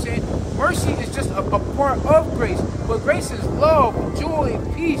know what I'm saying? Mercy is just a part of grace. But grace is love, joy,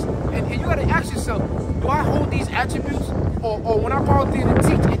 peace. And you gotta ask yourself, do I hold these attributes? Or when I go out there to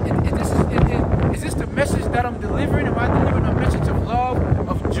teach, is this the message that I'm delivering? Am I delivering a message of love,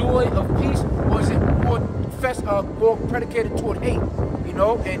 of joy, of peace? Or is it more predicated toward hate? You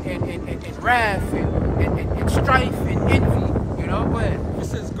know, and wrath, and strife, and envy, you know? Go ahead. It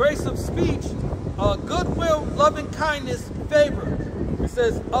says, grace of speech, goodwill, loving kindness, favor. It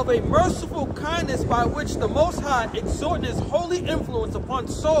says, of a merciful kindness by which the Most High, exerting his holy influence upon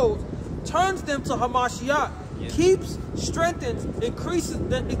souls, turns them to Hamashiach, keeps, strengthens, increases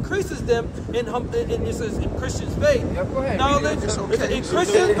them in it says in Christian's faith. Yeah, go ahead. Knowledge, in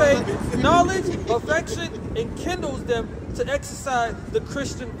Christian faith, knowledge, affection, and kindles them to exercise the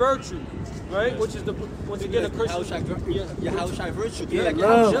Christian virtue, right? Which is once again a Christian. Yahushua virtue.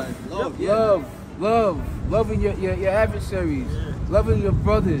 Loving your adversaries, loving your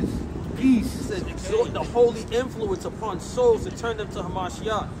brothers, peace. It says exerting the holy influence upon souls to turn them to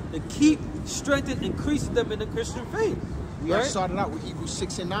Hamashiach, to keep, strengthen, increase them in the Christian faith. We already started out with Hebrews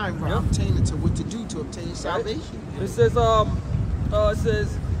 6 and 9, where I'm obtaining to what to do to obtain salvation. It says,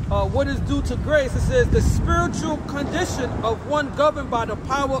 what is due to grace? It says the spiritual condition of one governed by the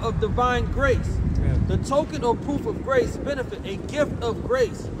power of divine grace. The token or proof of grace, benefit, a gift of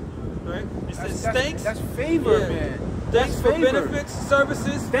grace. Right? It says thanks. That's favor, man. Thanks for benefits,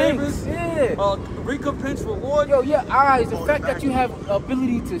 services, favors, recompense, reward. Yo, your eyes, the fact that you have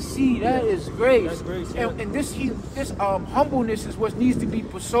ability to see, that is grace. That's grace, and this humbleness is what needs to be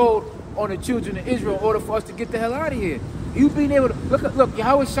bestowed on the children of Israel in order for us to get the hell out of here. You being able to look,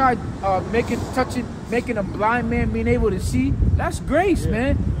 Yahushua making a blind man being able to see, that's grace,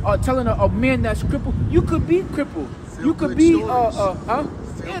 man. Telling a man that's crippled, you could be crippled. You could be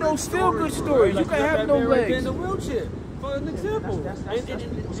yeah, those feel good stories. You can have no legs. In the wheelchair, for an example.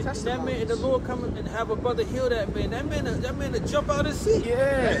 That man, and the Lord come and have a brother heal that man. That man to jump out his seat.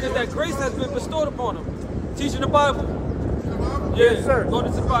 Yeah. Because that grace has been bestowed upon him. Teaching the Bible. Yes, sir. Going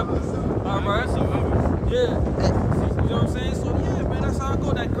to the Bible. All right. Yeah. You know what I'm saying? So yeah, man, that's how I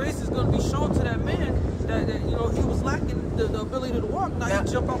go. That grace is going to be shown to that man that you know he was lacking the ability to walk. Now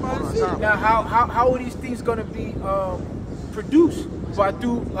he jump up out of his seat. Now how are these things going to be produced? By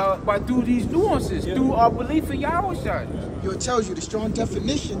through these nuances, through our belief in Yahushua. It tells you, the strong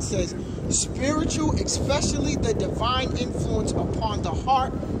definition says, spiritual, especially the divine influence upon the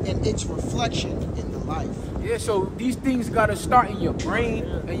heart and its reflection in the life. Yeah, so these things got to start in your brain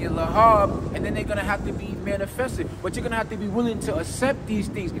and your lahab, and then they're going to have to be manifested. But you're going to have to be willing to accept these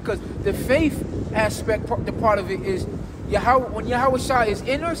things, because the faith aspect, the part of it is, when Yahushua is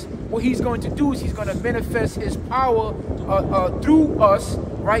in us, what he's going to do is he's going to manifest his power through us,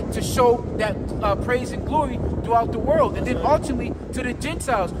 right, to show that praise and glory throughout the world, and then ultimately to the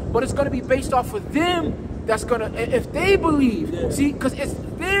Gentiles. But it's going to be based off of them. That's going to, if they believe, see, because it's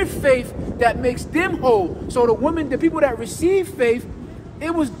their faith that makes them whole. So the people that receive faith,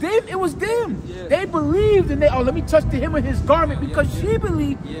 it was them. Yeah. They believed, and let me touch the hem of his garment, because she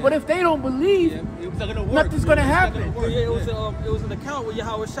believed. Yeah. But if they don't believe, nothing's gonna happen. It was an account where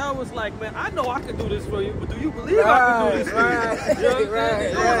Yahushua was like, man, I know I can do this for you, but do you believe I can do this for you? You know what I'm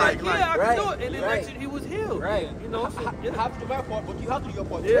saying? Like, yeah, I can do it. And eventually he was healed. Right. You know, so, I have to do my part, but you have to do your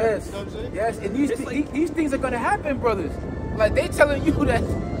part. Yes. You know what I'm saying? Yes. And these things are gonna happen, brothers. Like, they telling you that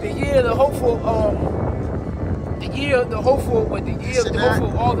the year of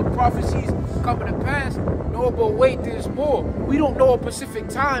all the prophecies coming to pass. No, but wait, there's more. We don't know a specific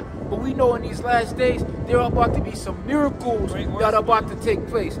time, but we know in these last days there are about to be some miracles that are about to take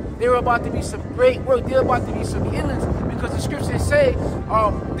place. There are about to be some great work. There are about to be some healings, because the scriptures say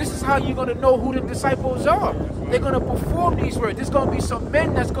this is how you're going to know who the disciples are. They're going to perform these works. There's going to be some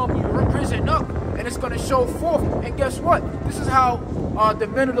men that's going to be risen up, and it's going to show forth. And guess what? This is how the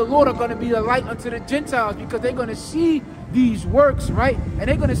men of the Lord are going to be a light unto the Gentiles, because they're going to see these works, right? And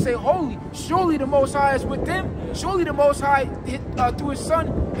they're going to say, holy, surely the Most High is with them. Surely the Most High, through his Son,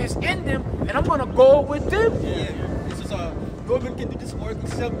 is in them, and I'm going to go with them. Yeah. This is government can do this work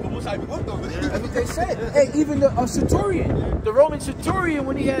except the Most High be with them. That's what they said. Hey, even the centurion, the Roman centurion,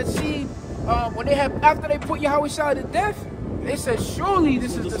 when he had seen, after they put Yahushua to death, they said, surely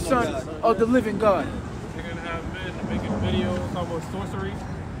this is the Son of the living God. They're going to have men making videos talking about sorcery.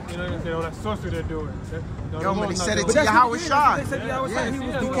 You know what I'm saying? That's sorcery they're doing. Yo, when they said it to Yahushua. They said Yahushua, he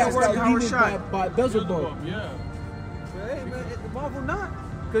was He doing cast work. out demons by Beelzebub. Yeah. Hey, man, Marvel not.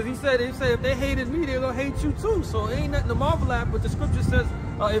 Because he said if they hated me, they're going to hate you too. So it ain't nothing to marvel at, but the scripture says,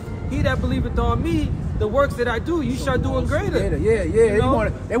 if he that believeth on me, the works that I do, you shall do in greater. Yeah. You know?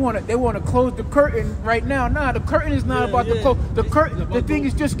 They want to close the curtain right now. Nah, the curtain is not about to close. The curtain, the thing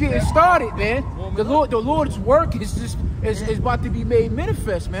is just getting started, man. The Lord's work is about to be made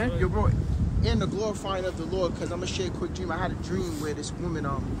manifest, man. Yo, bro, in the glorifying of the Lord, because I'm gonna share a quick dream. I had a dream where this woman,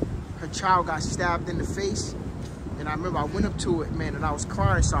 her child got stabbed in the face, and I remember I went up to it, man, and I was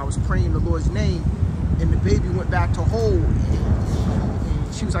crying, so I was praying the Lord's name, and the baby went back to hold.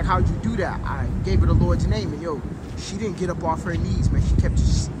 And she was like, "How'd you do that?" I gave her the Lord's name, and yo, she didn't get up off her knees, man. She kept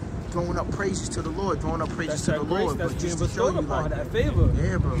just throwing up praises to the Lord, throwing up praises to the Lord. That's but just being to show bestowed you, upon like, that favor.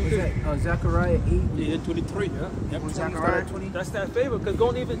 yeah, bro. Zechariah 23. Yep, Zechariah 20. That's that favor. Because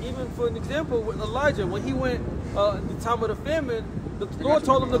going even for an example with Elijah, when he went at the time of the famine, the Lord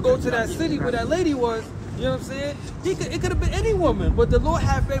told him to go to that city where that lady was. You know what I'm saying? It could have been any woman, but the Lord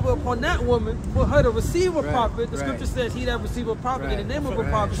had favor upon that woman for her to receive a prophet. The scripture says, "He that receive a prophet in the name of a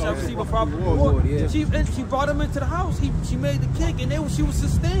prophet shall receive a prophet reward." She brought him into the house. She made the cake, and she was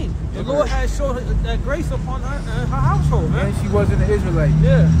sustained. The Lord had shown her that grace upon her and her household, man. And she wasn't an Israelite.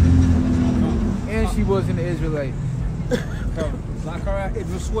 Yeah. And she wasn't an Israelite. Zechariah 8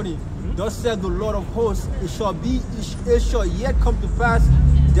 verse 20. Thus said the Lord of hosts, it shall yet come to pass,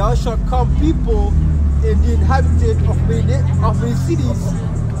 there shall come people in the inhabited of many cities.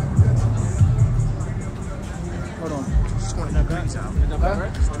 Hold on. Just want to get out.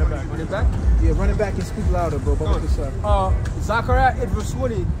 Run it back. Yeah, run it back and speak louder, bro. Zechariah 8 verse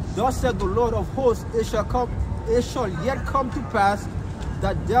 20. Thus said the Lord of hosts, it shall yet come to pass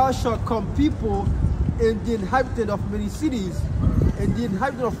that there shall come people in the inhabitant of many cities, and the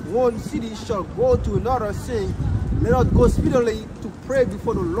inhabitant of one city shall go to another, saying, "Let us go speedily to pray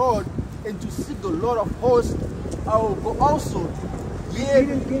before the Lord and to seek the Lord of hosts. I will go also."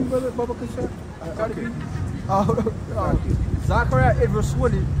 Zechariah 8 verse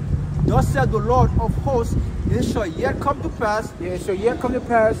 20. Thus said the Lord of hosts, it shall yet come to pass. Yeah, it shall yet come to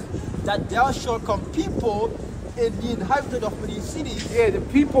pass that there shall come people in the inhabitant of many cities. Yeah, the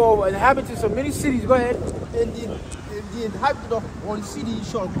people, inhabitants of many cities. Go ahead. And the inhabitant of one city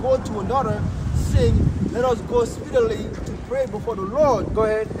shall go to another, saying, "Let us go speedily to pray before the Lord." Go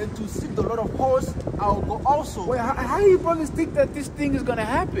ahead. And to seek the Lord of hosts, I will go also. Wait, how do you brothers think that this thing is going to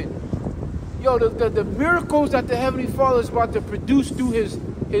happen? Yo, the miracles that the Heavenly Father is about to produce through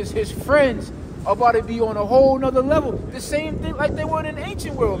his friends are about to be on a whole nother level. The same thing like they were in the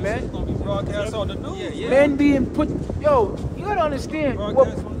ancient world, man. It's gonna be broadcast on the news. Men being put, yo, you gotta understand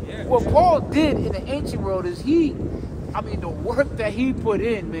what Paul did in the ancient world is the work that he put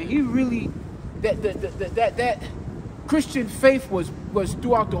in, man. He really that Christian faith was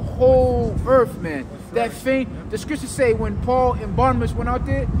throughout the whole earth, man. That faith, the scriptures say when Paul and Barnabas went out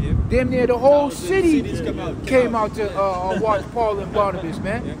there, damn near the whole city came out to watch Paul and Barnabas,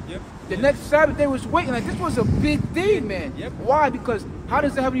 man. The next Sabbath they was waiting. Like, this was a big thing, man. Why? Because how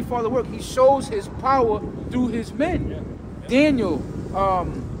does the Heavenly Father work? He shows his power through his men. Daniel,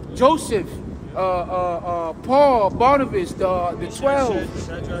 Joseph, Paul, Barnabas, the 12.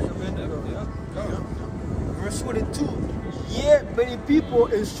 Verse 22. Yet many people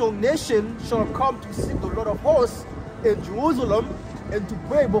in strong nation shall come to seek the Lord of hosts in Jerusalem and to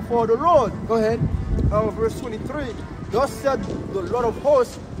pray before the Lord. Go ahead. Verse 23. Thus said the Lord of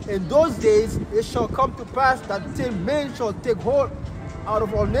hosts, in those days it shall come to pass that 10 men shall take hold out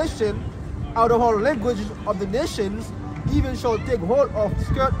of all nations, out of all languages of the nations, even shall take hold of the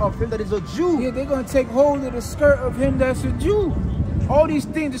skirt of him that is a Jew. Yeah, they're going to take hold of the skirt of him that's a Jew. All these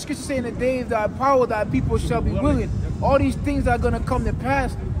things, the scripture say in the days thy power, thy people shall be willing. All these things are going to come to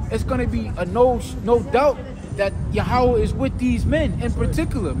pass. It's going to be a no doubt that Yahweh is with these men in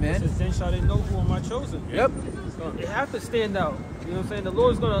particular, man. Then shall they know who am I chosen. Yep. They have to stand out. You know what I'm saying? The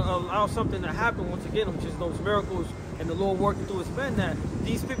Lord's going to allow something to happen once again, which is those miracles and the Lord working through his men, that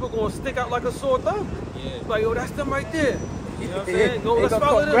these people are going to stick out like a sore thumb. Yeah. Like, yo, that's them right there. You know what I'm saying? Go, let's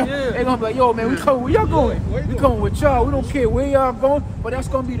follow them. Yeah. They're going to be like, yo, man, we coming where y'all going? We coming with y'all. We don't care where y'all going, but that's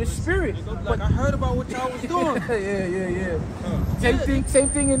going to be the spirit. Like, I heard about what y'all was doing. Yeah. Same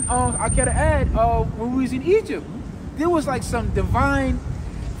thing in, I gotta add, when we was in Egypt. There was like some divine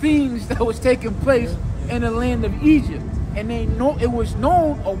things that was taking place in the land of Egypt. And it was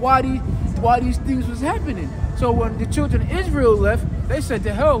known why these things was happening. So when the children of Israel left, they said,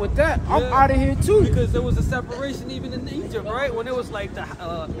 to hell with that. I'm out of here too. Because there was a separation even in Egypt, right? When it was like,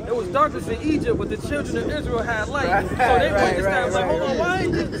 it was darkness in Egypt, but the children of Israel had light. So they witnessed that. Like, hold on, why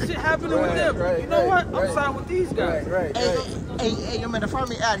ain't this shit happening with them? You know what? I'm siding with these guys. Hey, man, if I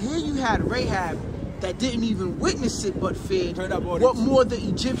may add, here you had Rahab that didn't even witness it but feared, Heard about what it. more the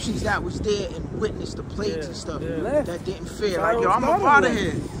Egyptians that was there and witnessed the plagues and stuff Left. that didn't fear. Pharaoh's Like, yo, I'm daughter up out of left.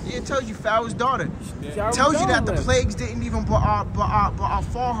 here. Yeah, it tells you Pharaoh's daughter. Pharaoh's Tells you daughter that the left. plagues didn't even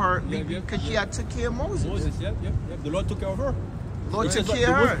befall her Yep, yep, because she had took care of Moses. Moses, yep. The Lord took care of her. Lord took Because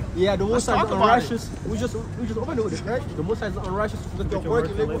care of her. Yeah, the Let's most talk is about it. unrighteous. We just overlooked it, right? The most is unrighteous with your work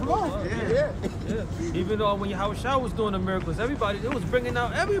and labor of love. Yeah. Even though when Yahushua was doing the miracles, everybody, it was bringing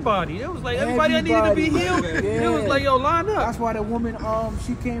out everybody. It was like everybody that needed to be healed. Yeah. It was like, yo, line up. That's why the woman,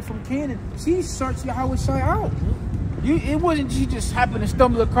 she came from Canaan. She searched Yahushua out. It wasn't she just happened to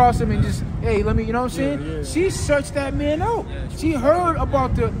stumble across him and just, hey, let me, you know what I'm saying? She searched that man out. She heard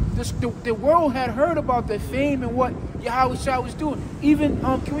about the world had heard about the fame and what Yahushua was doing. Even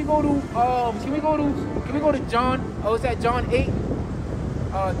can we go to John? Oh, is that John 8?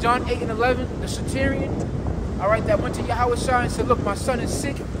 John 8 and 11, the Satirian. All right, that went to Yahushua and said, look, my son is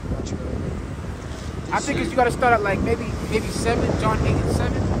sick. I think you got to start at like maybe 7, John 8 and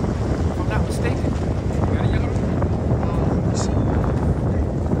 7, if I'm not mistaken.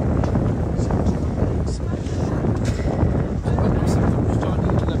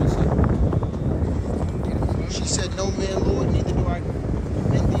 She said, no man, Lord, neither do I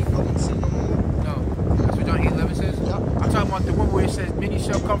commend thee for sin no more. No, that's what John 8:11 says. Yep. I'm talking about the one where it says, many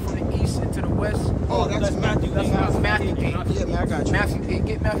shall come from the east and to the west. Oh, that's Matthew. That's Matthew 8. Yeah, man, I got you. Matthew 8.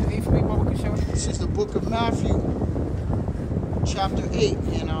 Get Matthew 8 for me, what we can show you. This is the book of Matthew, chapter 8,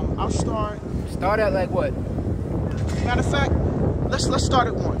 and I'll start. Start at like what? Matter of fact, let's start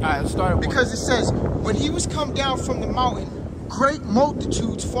at 1. All right, let's start at 1. Because it says, when he was come down from the mountain, great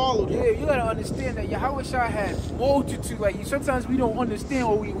multitudes followed him. Yeah, you gotta understand that Yahushua had multitude. Like sometimes we don't understand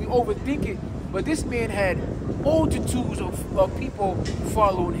or we overthink it, but this man had multitudes of people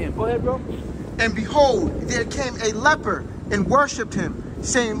following him. Go ahead, bro. And behold, there came a leper and worshipped him,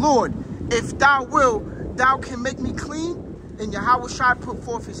 saying, Lord, if thou wilt, thou can make me clean. And Yahushua put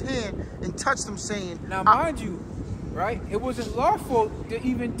forth his hand and touched him, saying, Now, mind you, right? It wasn't lawful to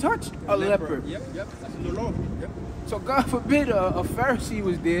even touch a leper. Yep. That's in the law. Yep. So God forbid a Pharisee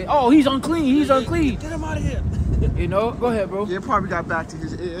was there. Oh, he's unclean. He's unclean. Get him out of here. You know? Go ahead, bro. Yeah, it probably got back to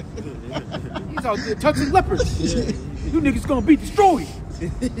his ear. He's out there touching lepers. You niggas gonna be destroyed.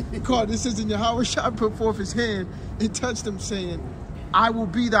 God, this is in Yahushua put forth his hand and touched him, saying, I will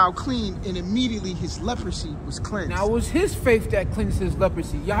be thou clean. And immediately his leprosy was cleansed. Now it was his faith that cleansed his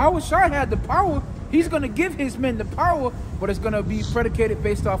leprosy. Yahushua had the power. He's gonna give his men the power, but it's gonna be predicated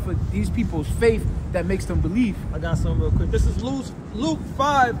based off of these people's faith that makes them believe. I got something real quick. This is Luke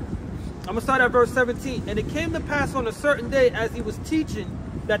 5. I'm going to start at verse 17. And it came to pass on a certain day as he was teaching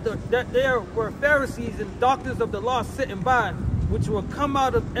that there were Pharisees and doctors of the law sitting by, which were come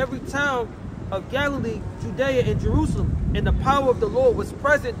out of every town of Galilee, Judea, and Jerusalem. And the power of the Lord was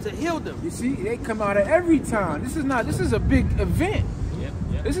present to heal them. You see, they come out of every town. This is a big event.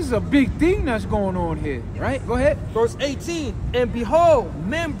 This is a big thing that's going on here, right? Go ahead. Verse 18, and behold,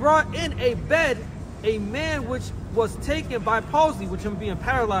 men brought in a bed a man which was taken by palsy, which him being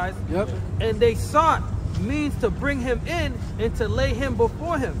paralyzed. Yep. And they sought means to bring him in and to lay him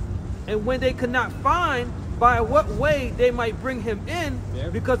before him. And when they could not find by what way they might bring him in,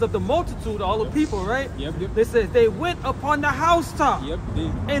 because of the multitude, all the people, right? They said they went upon the housetop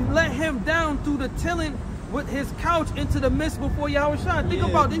and let him down through the tilling with his couch into the midst before Yahushua. Think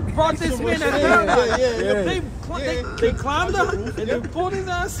about it. They brought this man at They climbed up and they pulled his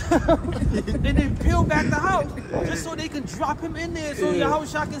ass and they peeled back the house just so they can drop him in there so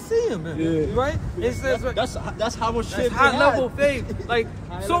Yahushua can see him. Right? It says That's how much faith. high level faith. Like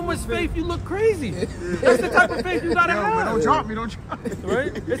so much faith you look crazy. That's the type of faith you gotta have. Don't drop me, don't drop me.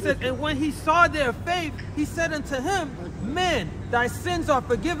 Right? It says, and when he saw their faith, he said unto him, man, thy sins are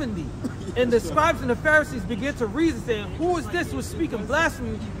forgiven thee. And the scribes and the Pharisees began to reason, saying, who is this who is speaking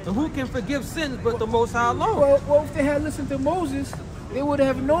blasphemy, and who can forgive sins but the Most High alone? Well, if they had listened to Moses, they would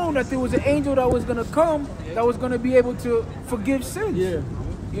have known that there was an angel that was going to come that was going to be able to forgive sins. Yeah.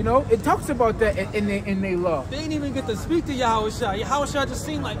 You know, it talks about that in their law. They didn't even get to speak to Yahushua. Yahushua just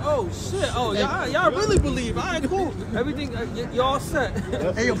seemed like, oh shit, oh y'all really believe? All right, cool. Everything, y'all set.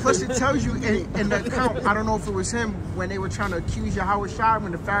 Hey, plus it tells you in the account, I don't know if it was him, when they were trying to accuse Yahushua,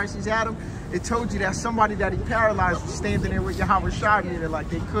 when the Pharisees had him, it told you that somebody that he paralyzed was standing there with Yahushua, meaning like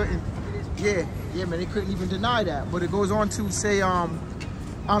they couldn't, man, they couldn't even deny that. But it goes on to say, and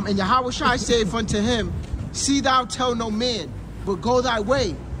Yahushua saith unto him, see thou tell no man, but go thy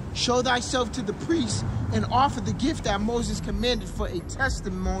way, show thyself to the priest, and offer the gift that Moses commanded for a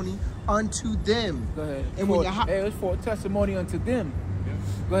testimony unto them. Go ahead. And it's for a testimony unto them.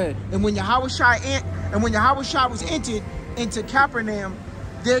 Go ahead. And when Yahushua was entered into Capernaum,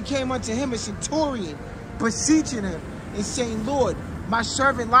 there came unto him a centurion, beseeching him and saying, Lord, my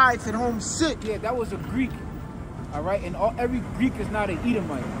servant lieth at home sick. Yeah, that was a Greek. All right, and every Greek is not an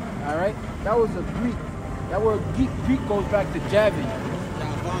Edomite. All right, that was a Greek. That word Greek goes back to Javan.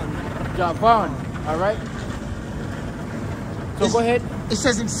 All right. So go ahead. It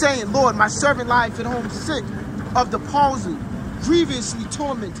says, in saying, Lord, my servant lieth at home sick of the palsy, grievously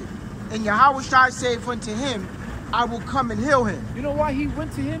tormented. And Yahushua saith unto him, I will come and heal him. You know why he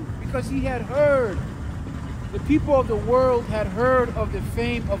went to him? Because he had heard. The people of the world had heard of the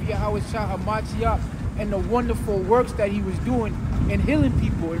fame of Yahushua HaMashiach and the wonderful works that he was doing and healing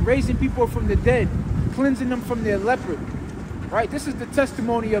people and raising people from the dead, cleansing them from their leopard. Right? This is the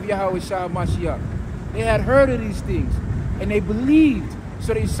testimony of Yahushua HaMashiach. They had heard of these things and they believed,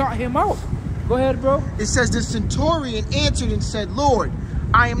 so they sought him out. Go ahead, bro. It says, the centurion answered and said, Lord,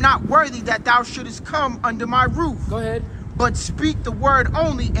 I am not worthy that thou shouldest come under my roof. Go ahead. But speak the word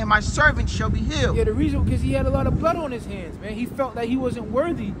only, and my servant shall be healed. Yeah, the reason, because he had a lot of blood on his hands, man. He felt that he wasn't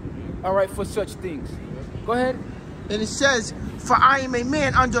worthy, all right, for such things. Go ahead. And it says, for I am a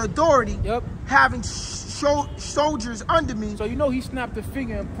man under authority, yep, having soldiers under me. So you know he snapped a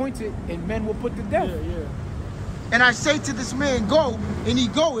finger and pointed, and men will put to death. Yeah, yeah. And I say to this man, go, and he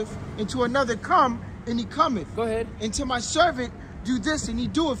goeth, and to another, come, and he cometh. Go ahead. And to my servant, do this, and he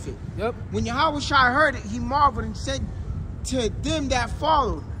doeth it. Yep. When Yahushua heard it, he marveled and said to them that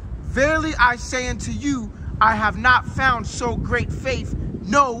followed, verily I say unto you, I have not found so great faith,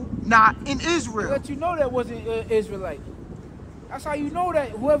 no, not in Israel. To let you know that wasn't Israelite. That's how you know that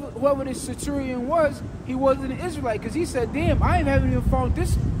whoever this centurion was, he wasn't an Israelite. Because he said, damn, I haven't even found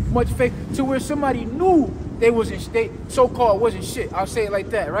this much faith to where somebody knew they so-called wasn't shit. I'll say it like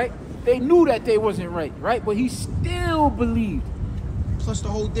that, right? They knew that they wasn't right? But he still believed. Plus the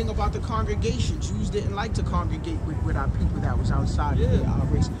whole thing about the congregation. Jews didn't like to congregate with our people that was outside of our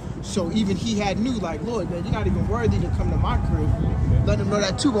race. So even he had knew, like, Lord, man, you're not even worthy to come to my crib. Let him know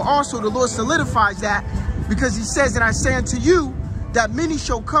that too. But also the Lord solidifies that because he says, and I say unto you that many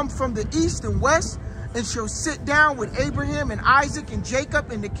shall come from the east and west and shall sit down with Abraham and Isaac and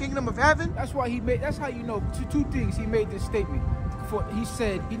Jacob in the kingdom of heaven. That's why that's how you know two things he made this statement. He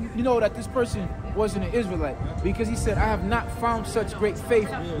said, you know that this person wasn't an Israelite because he said, I have not found such great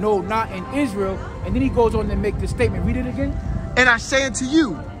faith, no, not in Israel. And then he goes on to make this statement. Read it again. And I say unto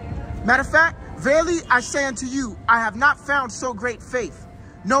you, matter of fact, verily I say unto you, I have not found so great faith,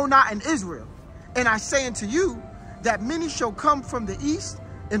 no, not in Israel. And I say unto you that many shall come from the east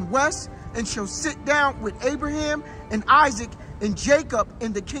and west and shall sit down with Abraham and Isaac and Jacob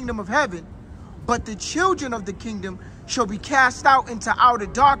in the kingdom of heaven. But the children of the kingdom shall be cast out into outer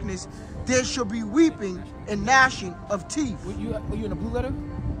darkness. There shall be weeping and gnashing of teeth. Were you in the blue letter?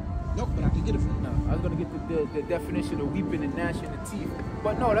 Nope, but I can get it from you. No, I was going to get the definition of weeping and gnashing of teeth.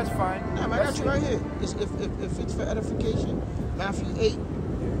 But no, that's fine. No, man, that's right here. If it's for edification, Matthew 8.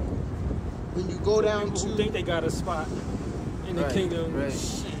 When you go down people to... who think they got a spot in the kingdom.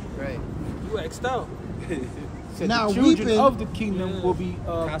 Right. You X'd out. So now the children of the kingdom will be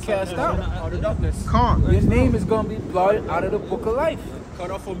cast out of the darkness. Your name is going to be blotted out of the book of life.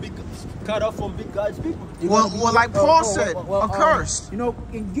 Cut off from big God's people. Well, like Paul said, accursed. You know,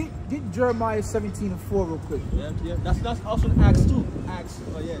 and get Jeremiah 17:4 real quick. Yeah. That's also in Acts 2. Acts.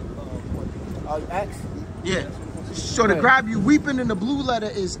 Acts. Yeah. So to grab you, weeping in the blue letter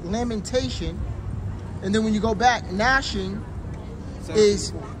is lamentation, and then when you go back, gnashing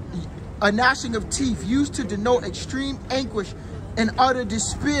is a gnashing of teeth used to denote extreme anguish and utter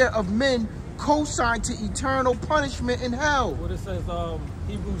despair of men co-signed to eternal punishment in hell. What it says,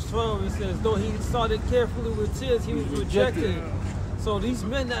 Hebrews 12, it says, though he sought it carefully with tears, he was rejected. So these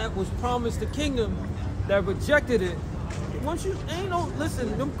men that was promised the kingdom that rejected it, once you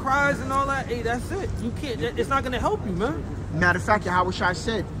listen, them cries and all that, hey, that's it. You can't, it's not going to help you, man. Matter of fact, Yahushua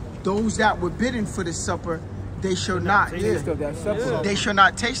said, those that were bidden for the supper, they shall not taste of that supper. They shall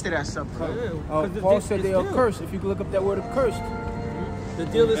not taste of that supper. Paul said they are cursed. If you can look up that word accursed. The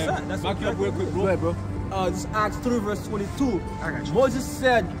deal is set. That's back up real quick, bro. Go ahead, bro. This is Acts 3 verse 22. I got you. Moses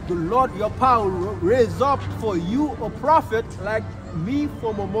said, the Lord your power will raise up for you a prophet like me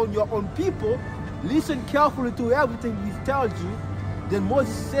from among your own people. Listen carefully to everything he tells you. Then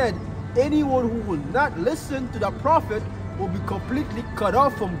Moses said, anyone who will not listen to the prophet will be completely cut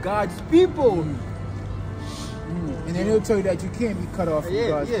off from God's people. And then he'll tell you that you can't be cut off from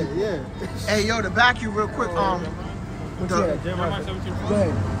God's people. Hey, yo, to back you real quick, Jeremiah 17:4. Go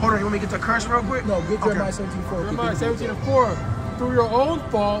ahead. Hold on, you want me to get the curse real quick? No, get Jeremiah 17:4. Jeremiah 17:4. Through your own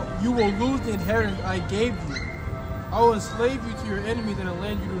fault, you will lose the inheritance I gave you. I will enslave you to your enemies in a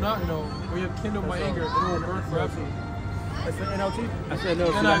land you do not know, where you have kindled my anger, and it will burn forever. That's the NLT? I said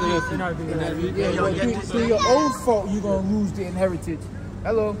no. NIV. Yeah, yo, get this Through your own fault, you're gonna lose the inheritance.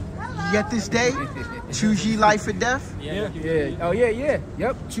 Hello. Get this day. Choose ye life or death. Yeah. Oh yeah.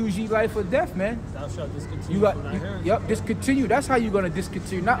 Yep. Choose ye life or death, man. Thou shalt discontinue. You got. Yep. Discontinue. That's how you're gonna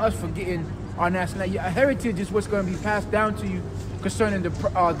discontinue. Not us forgetting our nationality. Your heritage is what's gonna be passed down to you concerning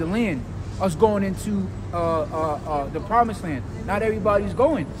the land. Us going into the promised land. Not everybody's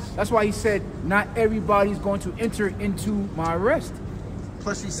going. That's why he said not everybody's going to enter into my rest.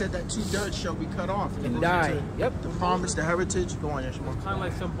 Plus, he said that 2/3 shall be cut off And die. Yep. The promise, the heritage. Go on, Yeshua. Kind of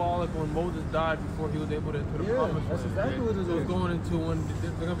like symbolic when Moses died before he was able to enter the promised land. that's exactly what it is. So it's going into when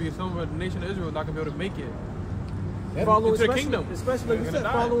they're going to be some of the nation of Israel not going to be able to make it. Following, Into the kingdom. especially like you They're said,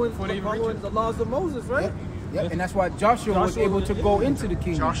 gonna die following before they even reach it. the laws of Moses, right? Yep. And that's why Joshua was able to go into the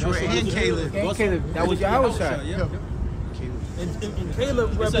kingdom. Joshua and Caleb. And Caleb. That was Yahushua. Yeah. And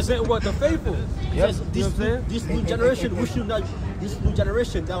Caleb represent what? The faithful. It says this new generation, we should not. This new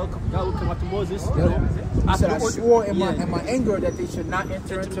generation that will come after Moses. You know, I said I after- swore in my anger that they should not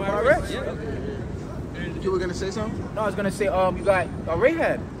enter into my rest. You were gonna say something? No, I was gonna say you got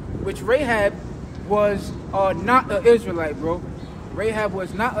Rahab, which Rahab was not an Israelite, bro. Rahab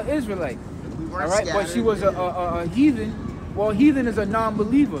was not an Israelite. We All weren't right, but scattered. she was a heathen. Well, heathen is a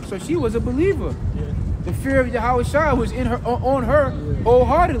non-believer, so she was a believer. The fear of Yahushua was in her, on her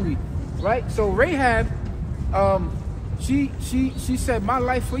wholeheartedly, right? So Rahab, she said, "My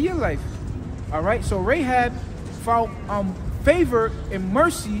life for your life." All right. So Rahab found favor and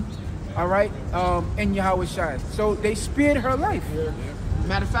mercy, all right, in Yahushua. So they spared her life.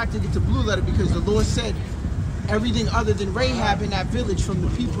 Matter of fact, it gets a blue letter because the Lord said everything other than Rahab in that village, from the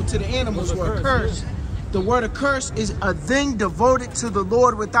people to the animals, were cursed. The word of curse is a thing devoted to the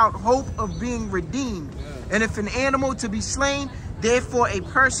Lord without hope of being redeemed. And if an animal to be slain, therefore a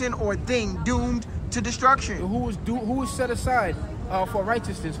person or thing doomed to destruction. Who was set aside for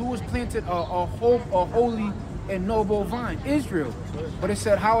righteousness? Who was planted a holy and noble vine? Israel. But it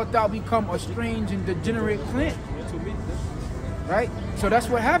said, "How wilt thou become a strange and degenerate plant?" Right. So that's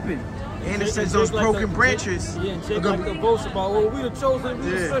what happened. And it says those broken branches. Yeah, and are Jake gonna like be- to boast about, well, we the chosen, we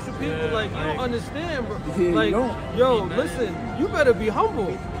the Yeah. special people. Like, you don't understand, bro. Yeah, you Like, don't. yo, listen, you better be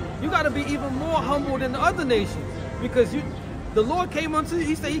humble. You got to be even more humble than the other nations. Because the Lord came unto,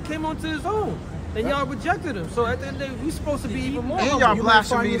 he said he came unto his own. And y'all rejected him. So at the end of the day, we supposed to be even more And humble. y'all You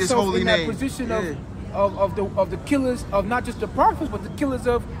blaspheme may find this yourself holy in name. that position Yeah. of the killers of not just the prophets, but the killers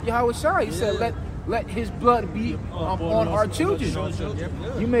of Yahushua. He said, let his blood be on our children.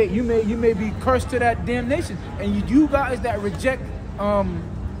 You may be cursed to that damnation. And you guys that reject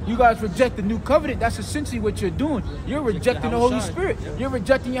you guys reject the new covenant. That's essentially what you're doing. You're rejecting the Holy Spirit. You're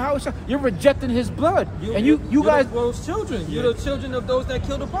rejecting Yahushua. You're rejecting His blood. And you guys, those children. You're the children of those that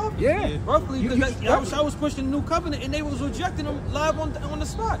killed the prophet. Yeah. Roughly, because You- Yahushua was pushing the new covenant, and they was rejecting them live on the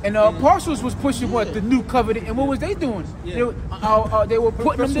spot. and the apostles was pushing what? The new covenant. And what was they doing? They were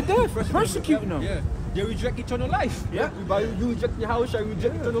putting them to death, persecuting them. Yeah. They reject eternal life. Yeah. You reject Yahushua, you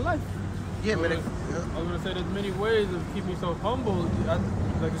reject eternal life. Yeah, but I was going to say there's many ways of keeping yourself humble.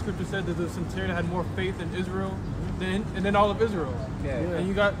 Like the scripture said that the centurion had more faith in Israel than all of Israel. Yeah. And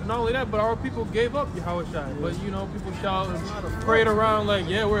you got not only that, but our people gave up Yahushua. But you know, people shout and parade around like,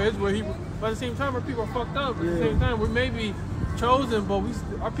 yeah, we're Israel. But at the same time, our people are fucked up. At the same time, we may be chosen, but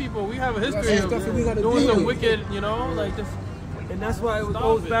our people, we have a history some stuff that we of gotta doing deal some with. wicked, you know, like just. And that's why it Stop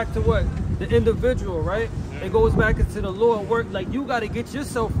goes it. back to what? The individual, right? It goes back into the Lord work. Like, you got to get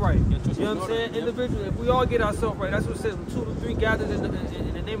yourself right. You know what I'm saying? Individually, if we all get ourselves right, that's what it says, when 2 to 3 gathered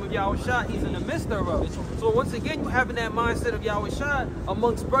in the name of Yahushua, he's in the midst thereof. So once again, you having that mindset of Yahushua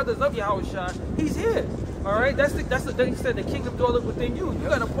amongst brothers of Yahushua, he's here. All right? That's he said the kingdom dwelleth within you. You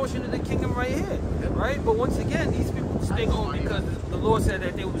got a portion of the kingdom right here. Right? But once again, these people stay on because the Lord said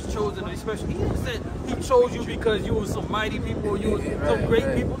that they was chosen, especially. He didn't say he chose you because you was some mighty people, you was some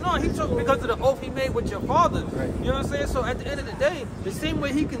great people. No, he chose because of the oath he made with your father. You know what I'm saying? So at the end of the day, the same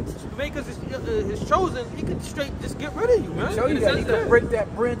way he can make us his chosen, he can straight just get rid of you, man. Show you In a that he sense could break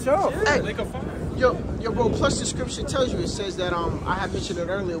that branch off. Hey, Lake of fire. yo, bro. Plus, the scripture tells you. It says that I had mentioned it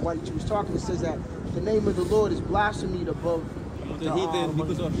earlier while you was talking. It says that the name of the Lord is blasphemed above The heathen,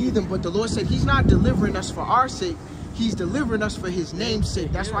 because of heathen. But the Lord said He's not delivering us for our sake. He's delivering us for His name's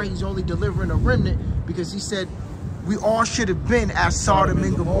sake. That's why He's only delivering a remnant, because He said we all should have been as Sodom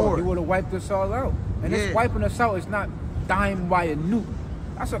and He Gomorrah. would have wiped us all out. And this Yeah. wiping us out is not dying by a nuke.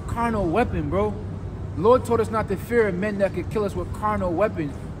 That's a carnal weapon, bro. The Lord told us not to fear men that could kill us with carnal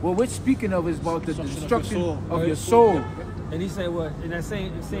weapons. What we're speaking of is about the destruction of your soul. And he said what? In that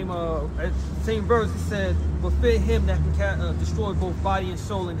same verse, he said, "But fear him that can destroy both body and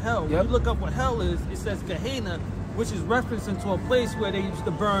soul in hell." When Yep. you look up what hell is, it says Gehenna, which is referencing to a place where they used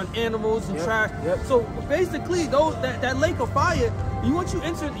to burn animals and trash. Yep. So basically, that lake of fire, once you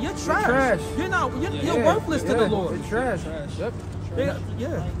enter, you're trash. You're worthless to the Lord. You're trash. Yep.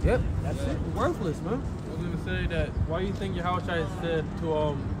 Yep. That's it. Worthless, man. I was gonna say that. Why do you think Yahushua said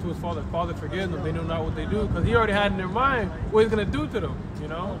to his father, forgive them? They know not what they do, because he already had in their mind what he's gonna do to them. You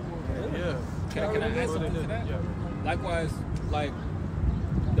know? Yeah. Can I add something to that? Yeah. Likewise, like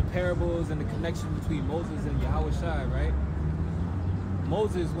the parables and the connection between Moses and Yahushua, right?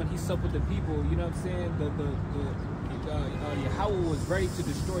 Moses, when he supped with the people, you know what I'm saying? Yahweh was ready to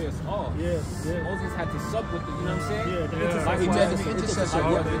destroy us all. Moses had to sup with the, you know what I'm saying? Likewise, the intercessor,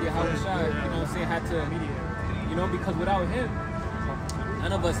 Yahushua, you know what I'm saying, had to, you know, because without him,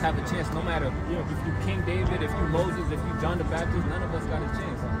 none of us have a chance. No matter if you King David, if you Moses, if you John the Baptist, none of us got a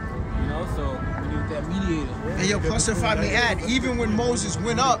chance. You know, so we need that mediator. And yo, plus if I may add, even when Moses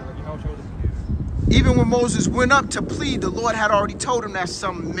went up to plead, the Lord had already told him that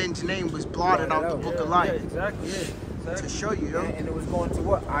some men's name was blotted out the book of life. Exactly. To show you, yo. And it was going to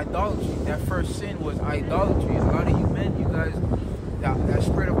what? Idolatry. That first sin was idolatry. A lot of you men, you guys, that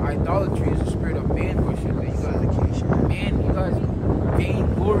spirit of idolatry is a spirit of man worship. You guys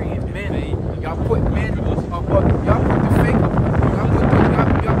gain glory in men. Y'all put men above. Y'all put the fake. Y'all put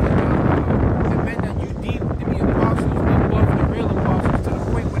the men that you deem to be apostles above the real apostles, to the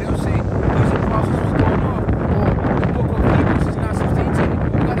point where they'll say these apostles was going off, or the book of Hebrews is not substantiated.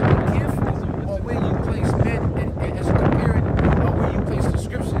 You gotta be careful on where you place men and as comparing where you place the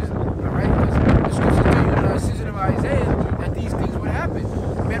scriptures. All right, because the scriptures tell you in the season of Isaiah that these things would happen.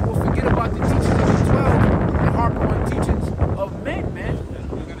 Men will forget about the teachings of the 12 and harp on teachings of men, man.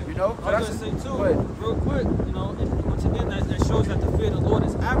 You know, I was gonna say too, real quick, you know, and once again, that shows that the fear of the Lord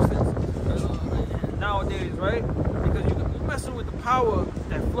is absent nowadays, right? Because you're messing with the power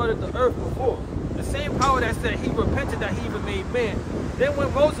that flooded the earth before. The same power that said he repented that he even made man. Then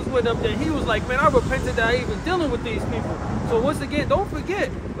when Moses went up there, he was like, man, I repented that I even dealing with these people. So once again, don't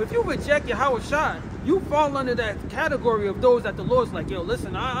forget, if you reject Yahushua, you fall under that category of those that the Lord's like, yo,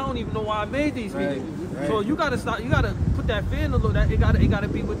 listen, I don't even know why I made these people. Right. So you gotta stop. You gotta put that fear in the Lord. That it gotta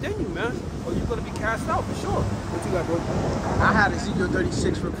be within you, man, or you're gonna be cast out for sure. What you got, bro? I had Ezekiel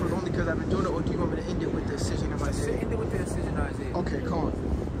 36 for proof only because I've been doing it. Or do you want me to end it with the incision of Isaiah? End it with the incision of Isaiah. Okay, come on.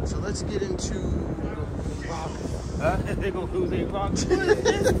 So let's get into. They gonna lose their rock.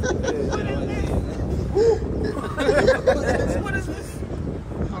 What is this?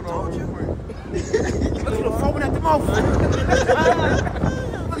 Hold on, real quick. Look at the foaming at the mouth.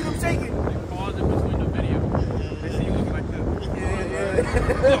 Look at him shaking. They pause in between the video. They see you looking like this.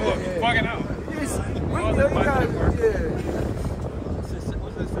 Fucking out. Yes.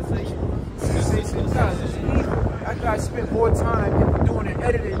 That guy spent more time doing the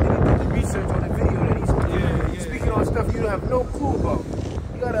editing than he did the research on the video that he's speaking on stuff you have no clue about.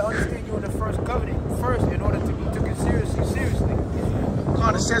 You gotta understand you're in the first covenant first in order to be taken seriously.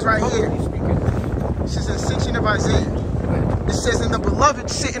 God, it says right here. It says in the section of Isaiah. It says, and the beloved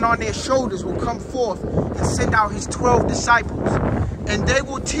sitting on their shoulders will come forth and send out his 12 disciples. And they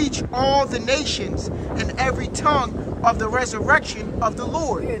will teach all the nations in every tongue of the resurrection of the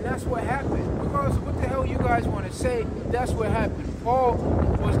Lord. Yeah, and that's what happened. Because what the hell you guys want to say? That's what happened. Paul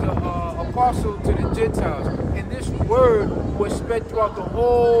was the apostle to the Gentiles. And this word was spread throughout the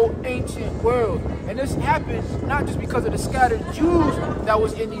whole ancient world. And this happened not just because of the scattered Jews that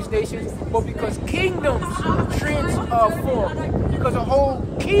was in these nations, but because kingdoms transformed. Because the whole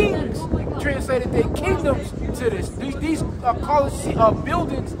kings translated their kingdoms to this. These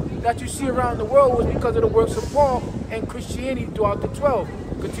buildings that you see around the world was because of the works of Paul and Christianity throughout the 12.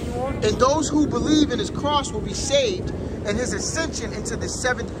 Continue on. And those who believe in his cross will be saved, and his ascension into the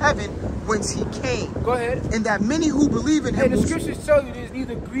seventh heaven whence he came. Go ahead. And that many who believe in him. And the scriptures tell you there's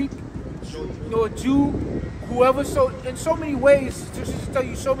neither Greek nor Jew, whoever. So in so many ways, scriptures tell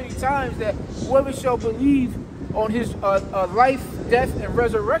you so many times that whoever shall believe on his life, death, and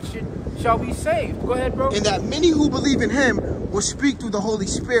resurrection shall be saved. Go ahead, bro. And that many who believe in him will speak through the Holy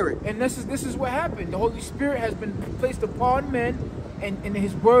Spirit. And this is what happened. The Holy Spirit has been placed upon men, and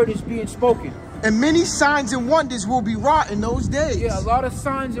his word is being spoken. And many signs and wonders will be wrought in those days. Yeah, a lot of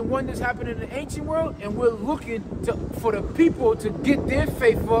signs and wonders happen in the ancient world, and we're looking for the people to get their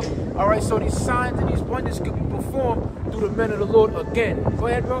faith up. All right, so these signs and these wonders could be performed through the men of the Lord again. Go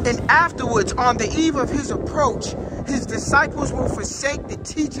ahead, bro. And afterwards, on the eve of his approach, his disciples will forsake the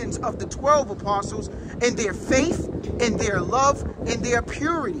teachings of the 12 apostles and their faith and their love and their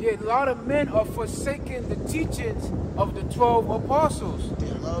purity. Yeah, a lot of men are forsaking the teachings of the 12 apostles,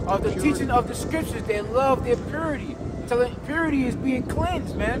 of the teaching of the scriptures. They love their purity. So purity is being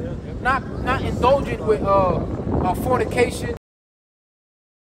cleansed, man. Not indulgent with fornication,